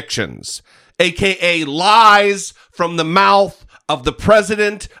contradictions, aka lies from the mouth of the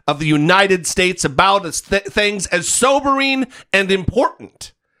president of the United States about things as sobering and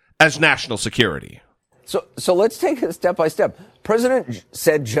important as national security. So let's take it step by step. President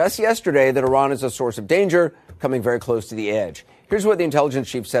said just yesterday that Iran is a source of danger, coming very close to the edge. Here's what the intelligence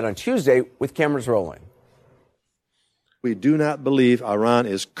chief said on Tuesday with cameras rolling. We do not believe Iran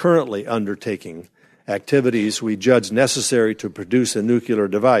is currently undertaking activities we judge necessary to produce a nuclear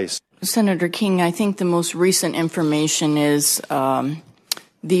device. Senator King, I think the most recent information is the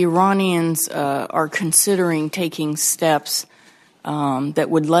Iranians are considering taking steps that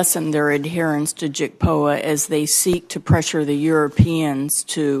would lessen their adherence to JCPOA as they seek to pressure the Europeans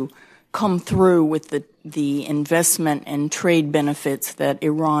to come through with the the investment and trade benefits that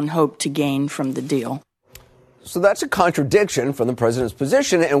Iran hoped to gain from the deal. So that's a contradiction from the president's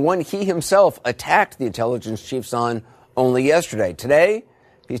position, and one he himself attacked the intelligence chiefs on only yesterday. Today,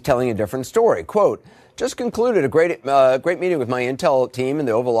 he's telling a different story. Quote, just concluded a great meeting with my intel team in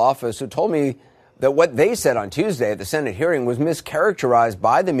the Oval Office, who told me that what they said on Tuesday at the Senate hearing was mischaracterized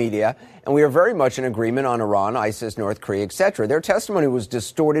by the media, and we are very much in agreement on Iran, ISIS, North Korea, etc. Their testimony was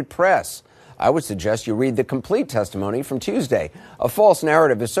distorted press. I would suggest you read the complete testimony from Tuesday. A false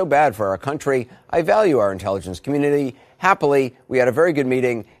narrative is so bad for our country. I value our intelligence community. Happily, we had a very good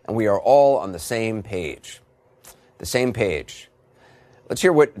meeting, and we are all on the same page. The same page. Let's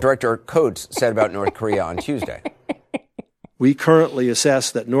hear what Director Coates said about North Korea on Tuesday. We currently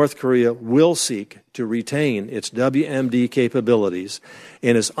assess that North Korea will seek to retain its WMD capabilities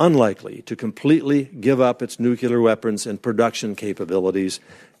and is unlikely to completely give up its nuclear weapons and production capabilities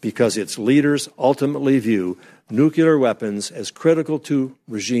because its leaders ultimately view nuclear weapons as critical to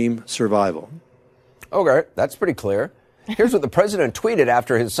regime survival. Okay, that's pretty clear. Here's what the president tweeted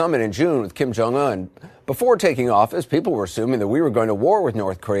after his summit in June with Kim Jong-un. Before taking office, people were assuming that we were going to war with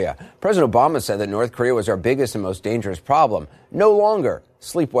North Korea. President Obama said that North Korea was our biggest and most dangerous problem. No longer.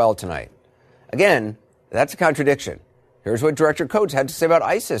 Sleep well tonight. Again, that's a contradiction. Here's what Director Coates had to say about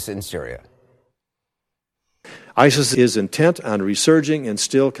ISIS in Syria. ISIS is intent on resurging and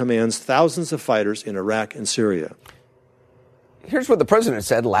still commands thousands of fighters in Iraq and Syria. Here's what the president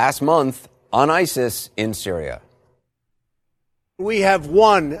said last month on ISIS in Syria. We have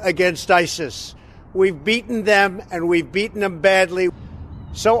won against ISIS. We've beaten them, and we've beaten them badly.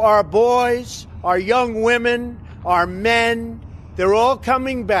 So our boys, our young women, our men, they're all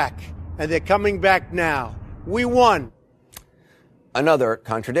coming back, and they're coming back now. We won. Another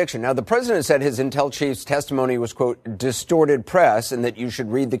contradiction. Now, the president said his intel chief's testimony was, quote, distorted press, and that you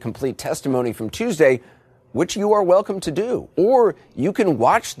should read the complete testimony from Tuesday, which you are welcome to do. Or you can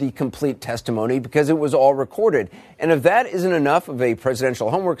watch the complete testimony because it was all recorded. And if that isn't enough of a presidential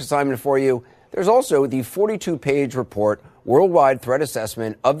homework assignment for you, there's also the 42-page report, Worldwide Threat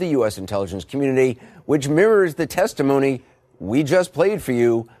Assessment of the U.S. Intelligence Community, which mirrors the testimony we just played for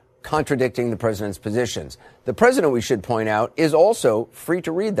you, contradicting the president's positions. The president, we should point out, is also free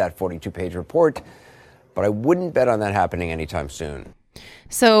to read that 42-page report, but I wouldn't bet on that happening anytime soon.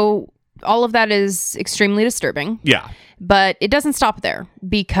 So all of that is extremely disturbing. Yeah. But it doesn't stop there,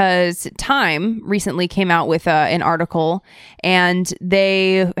 because Time recently came out with an article, and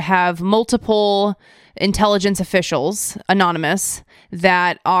they have multiple intelligence officials, anonymous,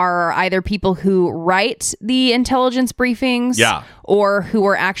 that are either people who write the intelligence briefings or who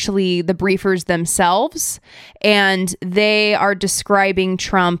are actually the briefers themselves. And they are describing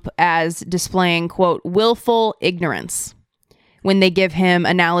Trump as displaying, quote, willful ignorance when they give him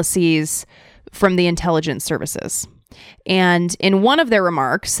analyses from the intelligence services. And in one of their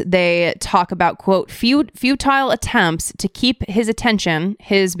remarks, they talk about, quote, futile attempts to keep his attention,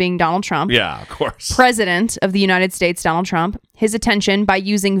 his being Donald Trump. Yeah, of course. President of the United States, Donald Trump, his attention by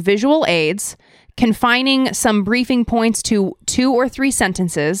using visual aids, confining some briefing points to 2 or 3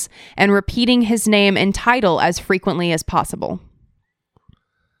 sentences, and repeating his name and title as frequently as possible.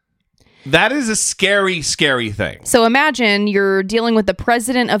 That is a scary, scary thing. So imagine you're dealing with the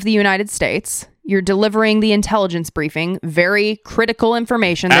president of the United States. You're delivering the intelligence briefing, very critical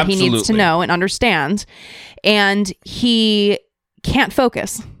information that he needs to know and understand, and he can't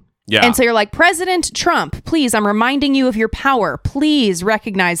focus. Yeah. And so you're like, President Trump, please, I'm reminding you of your power. Please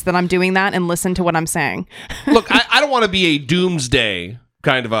recognize that I'm doing that and listen to what I'm saying. Look, I don't want to be a doomsday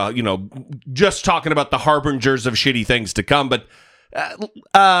kind of a, just talking about the harbingers of shitty things to come, but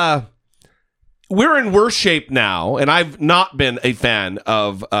we're in worse shape now, and I've not been a fan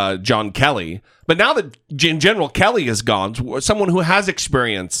of John Kelly. But now that in general Kelly is gone, someone who has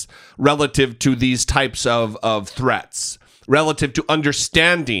experience relative to these types of threats, relative to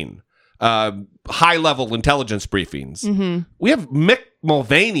understanding high-level intelligence briefings, we have Mick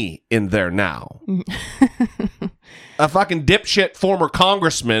Mulvaney in there now. A fucking dipshit former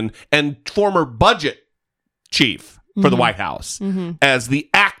congressman and former budget chief for the White House as the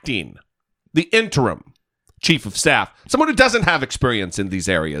interim chief of staff, someone who doesn't have experience in these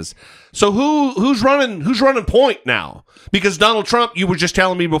areas. So who's running point now? Because Donald Trump, you were just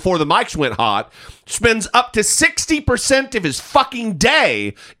telling me before the mics went hot, spends up to 60% of his fucking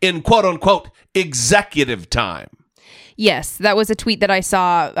day in quote unquote executive time. Yes, that was a tweet that I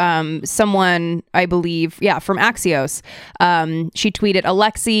saw. Someone, I believe, from Axios. She tweeted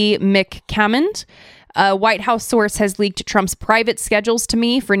Alexei McCammond. A White House source has leaked Trump's private schedules to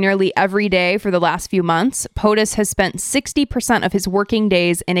me for nearly every day for the last few months. POTUS has spent 60% of his working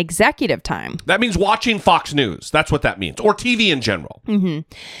days in executive time. That means watching Fox News. That's what that means. Or TV in general. Mm-hmm.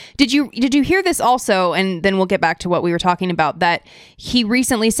 Did you hear this also? And then we'll get back to what we were talking about, that he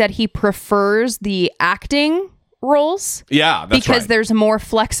recently said he prefers the acting roles. Yeah, that's because right. there's more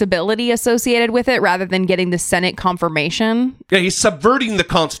flexibility associated with it rather than getting the Senate confirmation. Yeah, he's subverting the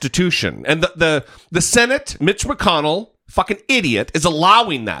Constitution. And the Senate, Mitch McConnell, fucking idiot, is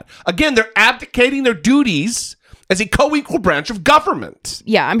allowing that. Again, they're abdicating their duties as a co-equal branch of government.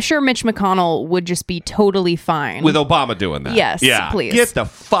 Yeah, I'm sure Mitch McConnell would just be totally fine With Obama doing that. Yes, yeah. please. Get the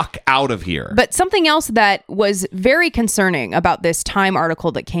fuck out of here. But something else that was very concerning about this Time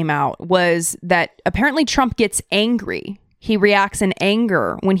article that came out was that apparently Trump gets angry. He reacts in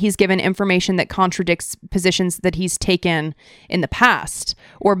anger when he's given information that contradicts positions that he's taken in the past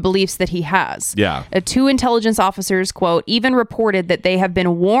or beliefs that he has. Yeah. 2 intelligence officers, quote, even reported that they have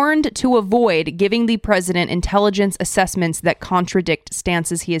been warned to avoid giving the president intelligence assessments that contradict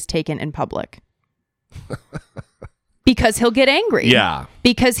stances he has taken in public. Because he'll get angry. Yeah.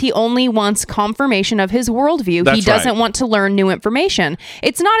 Because he only wants confirmation of his worldview. That's he doesn't right. want to learn new information.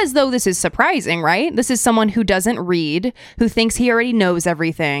 It's not as though this is surprising, right? This is someone who doesn't read, who thinks he already knows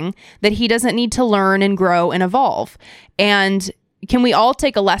everything, that he doesn't need to learn and grow and evolve. And can we all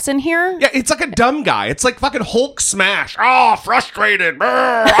take a lesson here? Yeah, it's like a dumb guy. It's like fucking Hulk smash. Oh, frustrated.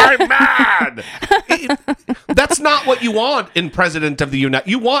 I'm mad. That's not what you want in President of the United.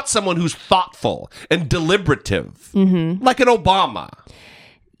 You want someone who's thoughtful and deliberative, like an Obama.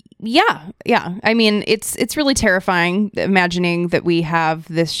 Yeah. I mean, it's really terrifying imagining that we have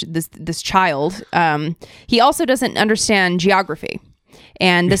this child. He also doesn't understand geography.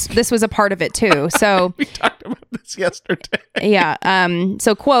 And this was a part of it too. So we talked about this yesterday. Yeah.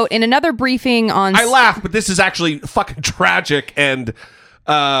 So, quote, in another briefing on... I laugh, but this is actually fucking tragic and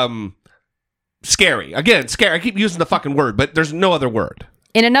scary. Again, scary. I keep using the fucking word, but there's no other word.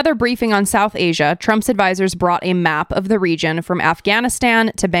 In another briefing on South Asia, Trump's advisors brought a map of the region from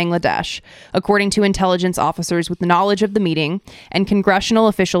Afghanistan to Bangladesh, according to intelligence officers with knowledge of the meeting and congressional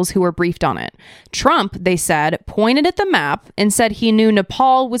officials who were briefed on it. Trump, they said, pointed at the map and said he knew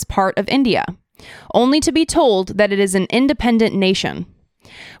Nepal was part of India, only to be told that it is an independent nation.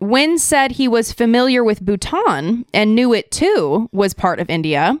 When said he was familiar with Bhutan and knew it too was part of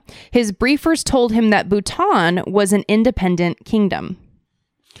India, his briefers told him that Bhutan was an independent kingdom.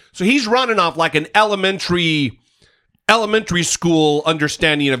 So he's running off like an elementary school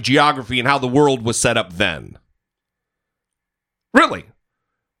understanding of geography and how the world was set up then. Really.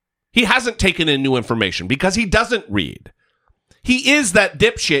 He hasn't taken in new information because he doesn't read. He is that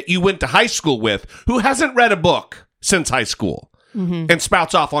dipshit you went to high school with who hasn't read a book since high school and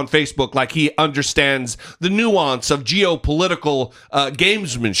spouts off on Facebook like he understands the nuance of geopolitical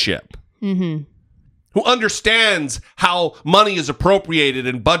gamesmanship. Who understands how money is appropriated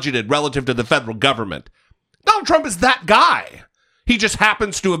and budgeted relative to the federal government. Donald Trump is that guy. He just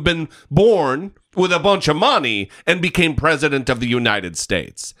happens to have been born with a bunch of money and became president of the United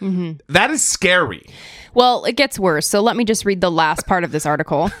States. That is scary. Well, it gets worse. So let me just read the last part of this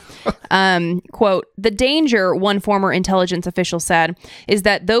article. Quote, the danger, one former intelligence official said, is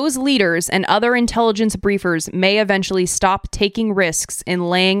that those leaders and other intelligence briefers may eventually stop taking risks in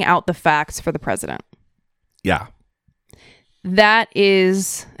laying out the facts for the president. Yeah. That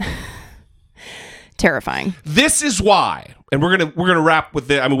is terrifying. This is why, and we're gonna wrap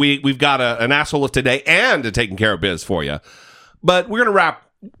with it. I mean, we've got an asshole of today and a taking care of biz for you, but we're gonna wrap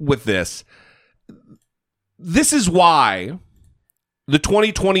with this. This is why the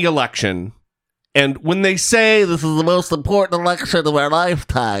 2020 election, and when they say this is the most important election of our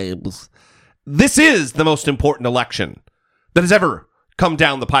lifetimes, this is the most important election that has ever come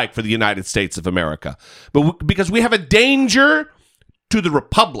down the pike for the United States of America. But because we have a danger to the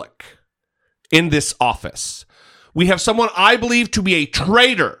republic in this office. We have someone I believe to be a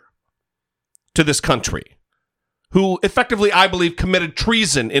traitor to this country, who effectively, I believe, committed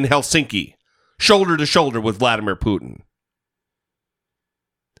treason in Helsinki, shoulder to shoulder with Vladimir Putin.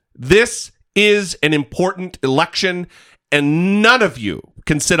 This is an important election, and none of you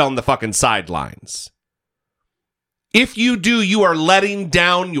can sit on the fucking sidelines. If you do, you are letting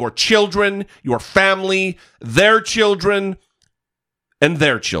down your children, your family, their children, and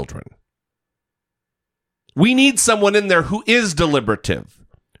their children. We need someone in there who is deliberative,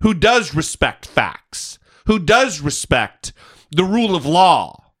 who does respect facts, who does respect the rule of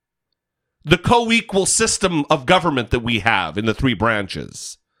law, the co-equal system of government that we have in the three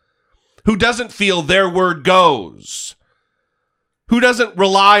branches, who doesn't feel their word goes, who doesn't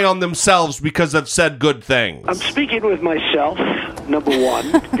rely on themselves because they've said good things? I'm speaking with myself, number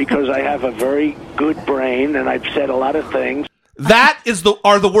one, because I have a very good brain and I've said a lot of things. That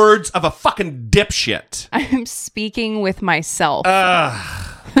are the words of a fucking dipshit. I'm speaking with myself.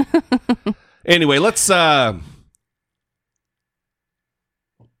 Anyway, let's wrap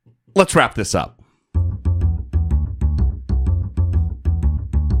this up.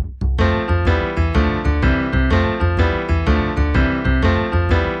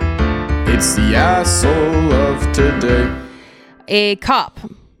 It's the asshole of today. A cop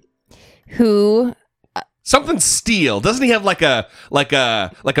who something Steele. Doesn't he have like a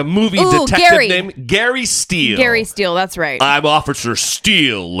movie detective Gary. name? Gary Steele. Gary Steele, that's right. I'm Officer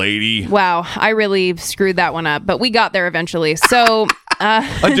Steele, lady. Wow, I really screwed that one up, but we got there eventually. So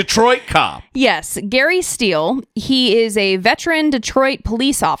a Detroit cop. Yes, Gary Steele. He is a veteran Detroit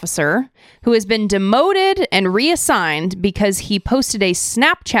police officer who has been demoted and reassigned because he posted a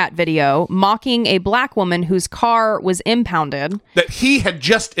Snapchat video mocking a black woman whose car was impounded. That he had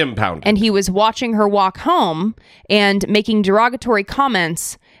just impounded. And he was watching her walk home and making derogatory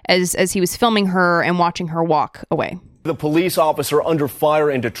comments as he was filming her and watching her walk away. The police officer under fire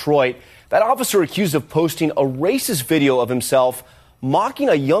in Detroit. That officer accused of posting a racist video of himself mocking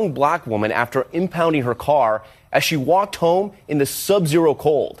a young black woman after impounding her car as she walked home in the sub-zero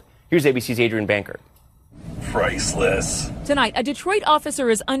cold. Here's ABC's Adrian Bankert. Priceless. Tonight, a Detroit officer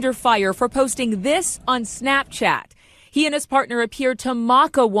is under fire for posting this on Snapchat. He and his partner appeared to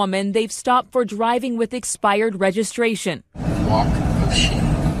mock a woman they've stopped for driving with expired registration. Walk of shame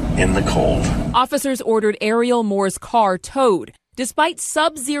in the cold. Officers ordered Ariel Moore's car towed. Despite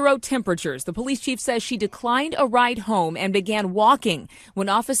sub-zero temperatures, the police chief says she declined a ride home and began walking when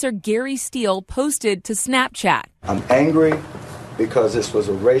Officer Gary Steele posted to Snapchat. I'm angry because this was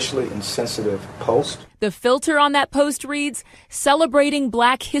a racially insensitive post. The filter on that post reads, "Celebrating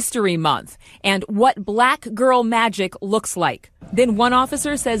Black History Month and what black girl magic looks like." Then one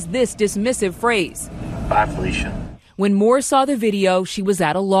officer says this dismissive phrase. Bye, Felicia. When Moore saw the video, she was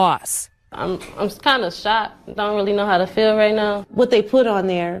at a loss. I'm kind of shocked. Don't really know how to feel right now. What they put on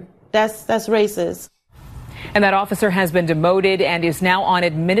there, that's racist. And that officer has been demoted and is now on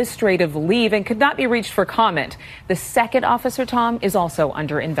administrative leave and could not be reached for comment. The second officer, Tom, is also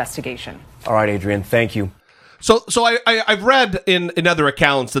under investigation. All right, Adrian, thank you. So I've read in other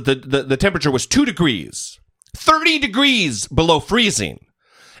accounts that the temperature was 2 degrees, 30 degrees below freezing.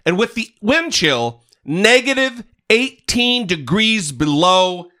 And with the wind chill, negative 18 degrees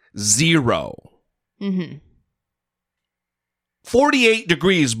below zero. Mm-hmm. 48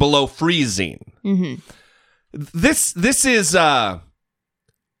 degrees below freezing. Mm-hmm. This is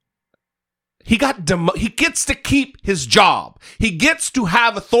he gets to keep his job. He gets to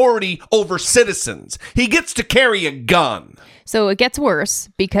have authority over citizens. He gets to carry a gun. So it gets worse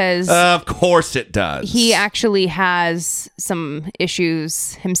because of course it does. He actually has some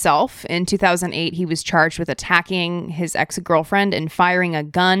issues himself. In 2008, he was charged with attacking his ex-girlfriend and firing a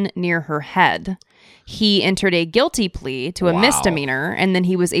gun near her head. He entered a guilty plea to a misdemeanor, and then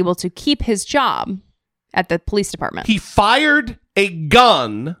he was able to keep his job at the police department. He fired a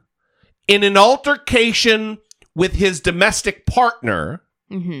gun in an altercation with his domestic partner.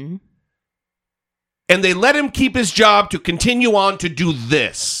 Mm-hmm. And they let him keep his job to continue on to do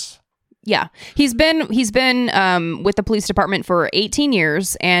this. Yeah. He's been with the police department for 18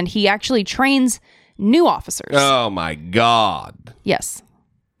 years, and he actually trains new officers. Oh, my God. Yes.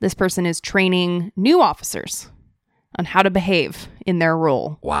 This person is training new officers on how to behave in their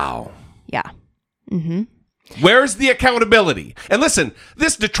role. Wow. Yeah. Mm-hmm. Where's the accountability? And listen,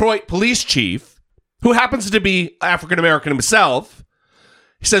 this Detroit police chief, who happens to be African-American himself,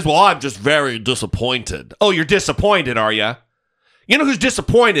 he says, well, I'm just very disappointed. Oh, you're disappointed, are you? You know who's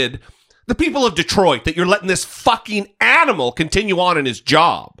disappointed? The people of Detroit, that you're letting this fucking animal continue on in his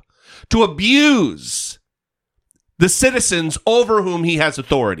job to abuse the citizens over whom he has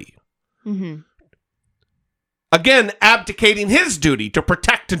authority. Mm-hmm. Again, abdicating his duty to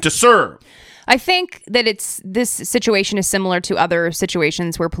protect and to serve. I think that this situation is similar to other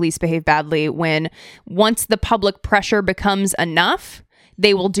situations where police behave badly when once the public pressure becomes enough,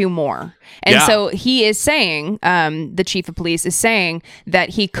 they will do more. And so he is saying, the chief of police is saying that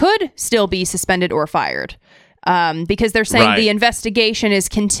he could still be suspended or fired because they're saying the investigation is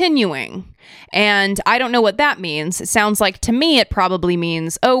continuing. And I don't know what that means. It sounds like to me it probably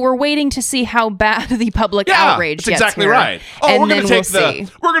means, oh, we're waiting to see how bad the public outrage gets. That's exactly here. right. Oh, and we're going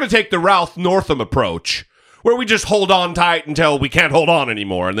we'll to take the Ralph Northam approach, where we just hold on tight until we can't hold on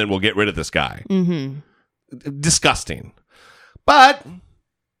anymore, and then we'll get rid of this guy. Mm-hmm. Disgusting. But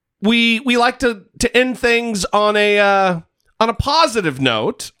we like to end things on a on a positive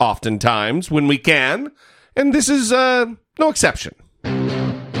note, oftentimes, when we can. And this is no exception.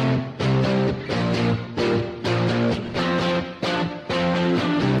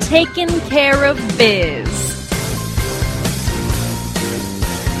 Taking care of biz.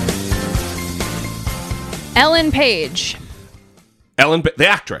 Ellen Page. The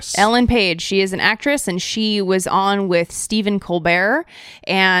actress. Ellen Page. She is an actress, and she was on with Stephen Colbert.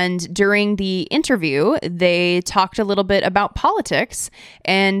 And during the interview, they talked a little bit about politics,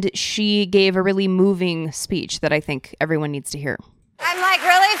 and she gave a really moving speech that I think everyone needs to hear. I'm like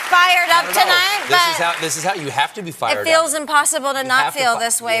really fired up tonight, This is how you have to be fired up. It feels impossible to not feel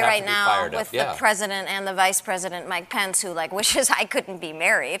this way right be now fired up, with yeah. the president and the vice president, Mike Pence, who like wishes I couldn't be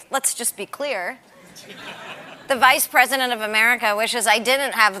married. Let's just be clear. The vice president of America wishes I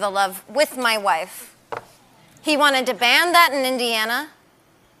didn't have the love with my wife. He wanted to ban that in Indiana.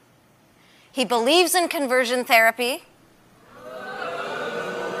 He believes in conversion therapy.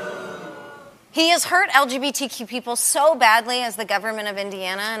 He has hurt LGBTQ people so badly as the government of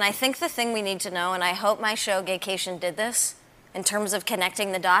Indiana, and I think the thing we need to know, and I hope my show Gaycation did this, in terms of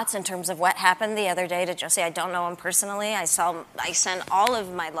connecting the dots, in terms of what happened the other day to Josie. I don't know him personally. I sent all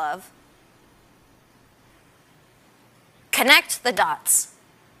of my love. Connect the dots.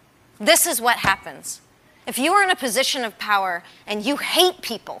 This is what happens. If you are in a position of power and you hate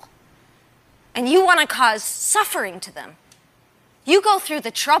people and you want to cause suffering to them, you go through the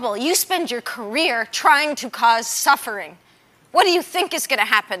trouble. You spend your career trying to cause suffering. What do you think is going to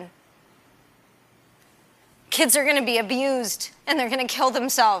happen? Kids are going to be abused and they're going to kill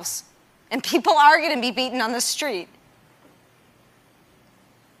themselves. And people are going to be beaten on the street.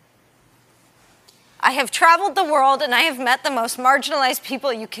 I have traveled the world and I have met the most marginalized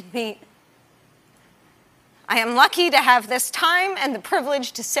people you could meet. I am lucky to have this time and the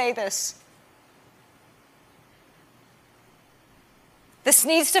privilege to say this. This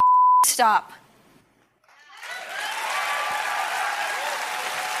needs to stop.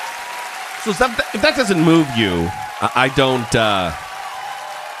 So if that doesn't move you, I don't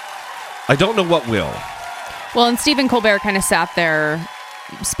know what will. Well, and Stephen Colbert kind of sat there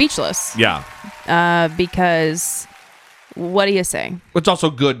speechless. Yeah. Because what do you say? It's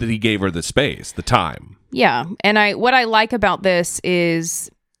also good that he gave her the space, the time. Yeah. And what I like about this is,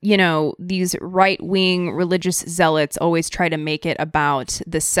 you know, these right-wing religious zealots always try to make it about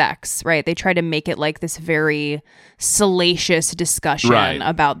the sex, right? They try to make it like this very salacious discussion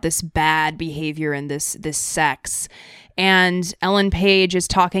about this bad behavior and this sex. And Ellen Page is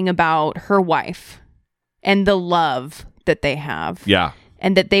talking about her wife and the love that they have. Yeah.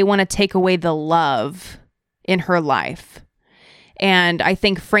 And that they want to take away the love in her life. And I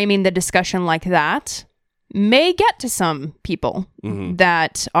think framing the discussion like that may get to some people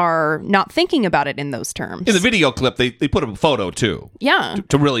that are not thinking about it in those terms. In the video clip, they put up a photo too. Yeah.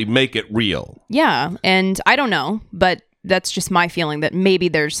 To really make it real. Yeah. And I don't know, but that's just my feeling that maybe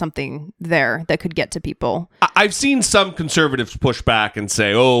there's something there that could get to people. I've seen some conservatives push back and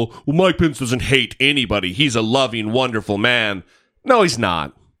say, oh, well, Mike Pence doesn't hate anybody. He's a loving, wonderful man. No, he's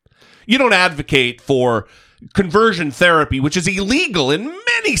not. You don't advocate for conversion therapy, which is illegal in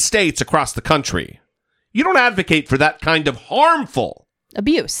many states across the country. You don't advocate for that kind of harmful,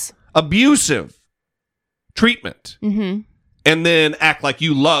 abusive treatment. Mm-hmm. And then act like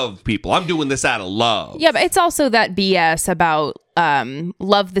you love people. I'm doing this out of love. Yeah, but it's also that BS about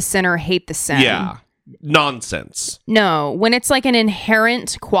love the sinner, hate the sin. Yeah, nonsense. No, when it's like an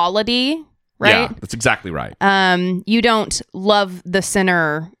inherent quality, right? Yeah, that's exactly right. You don't love the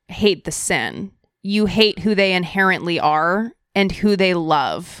sinner, hate the sin. You hate who they inherently are and who they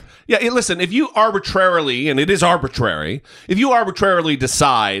love. Yeah, listen, if you arbitrarily, and it is arbitrary, if you arbitrarily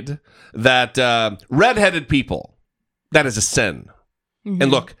decide that redheaded people, that is a sin. Mm-hmm.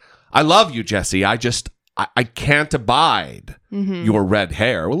 And look, I love you, Jesse. I can't abide your red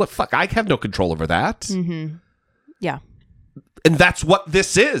hair. Well, look, fuck, I have no control over that. Mm-hmm. Yeah. And that's what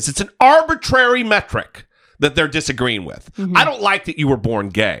this is. It's an arbitrary metric that they're disagreeing with. Mm-hmm. I don't like that you were born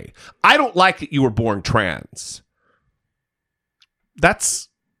gay. I don't like that you were born trans. That's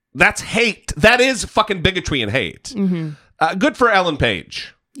hate. That is fucking bigotry and hate. Mm-hmm. Good for Ellen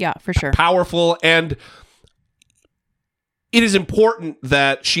Page. Yeah, for sure. Powerful. And it is important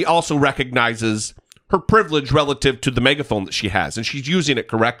that she also recognizes her privilege relative to the megaphone that she has, and she's using it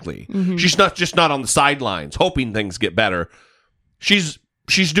correctly. Mm-hmm. She's not on the sidelines hoping things get better. She's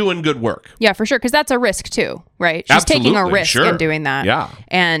doing good work. Yeah, for sure, because that's a risk too, right? She's taking a risk in doing that. Yeah.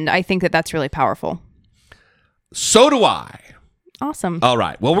 And I think that that's really powerful. So do I. Awesome. All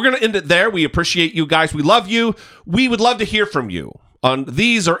right. Well, we're going to end it there. We appreciate you guys. We love you. We would love to hear from you. on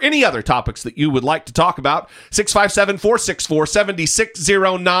these or any other topics that you would like to talk about.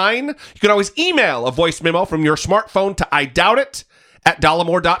 657-464-7609. You can always email a voice memo from your smartphone to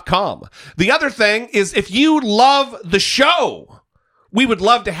idoubt@dollamore.com. The other thing is, if you love the show, we would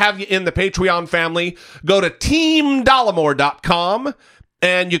love to have you in the Patreon family. Go to teamdollamore.com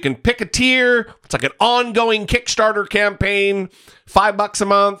and you can pick a tier. It's like an ongoing Kickstarter campaign, $5 a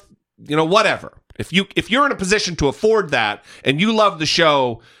month, whatever. If you're in a position to afford that and you love the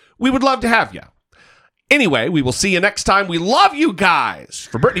show, we would love to have you. Anyway, we will see you next time. We love you guys.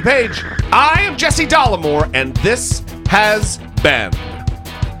 For Brittany Page, I am Jesse Dollamore, and this has been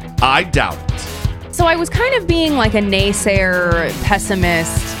I Doubt It. So I was kind of being like a naysayer,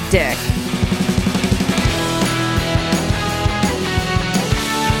 pessimist dick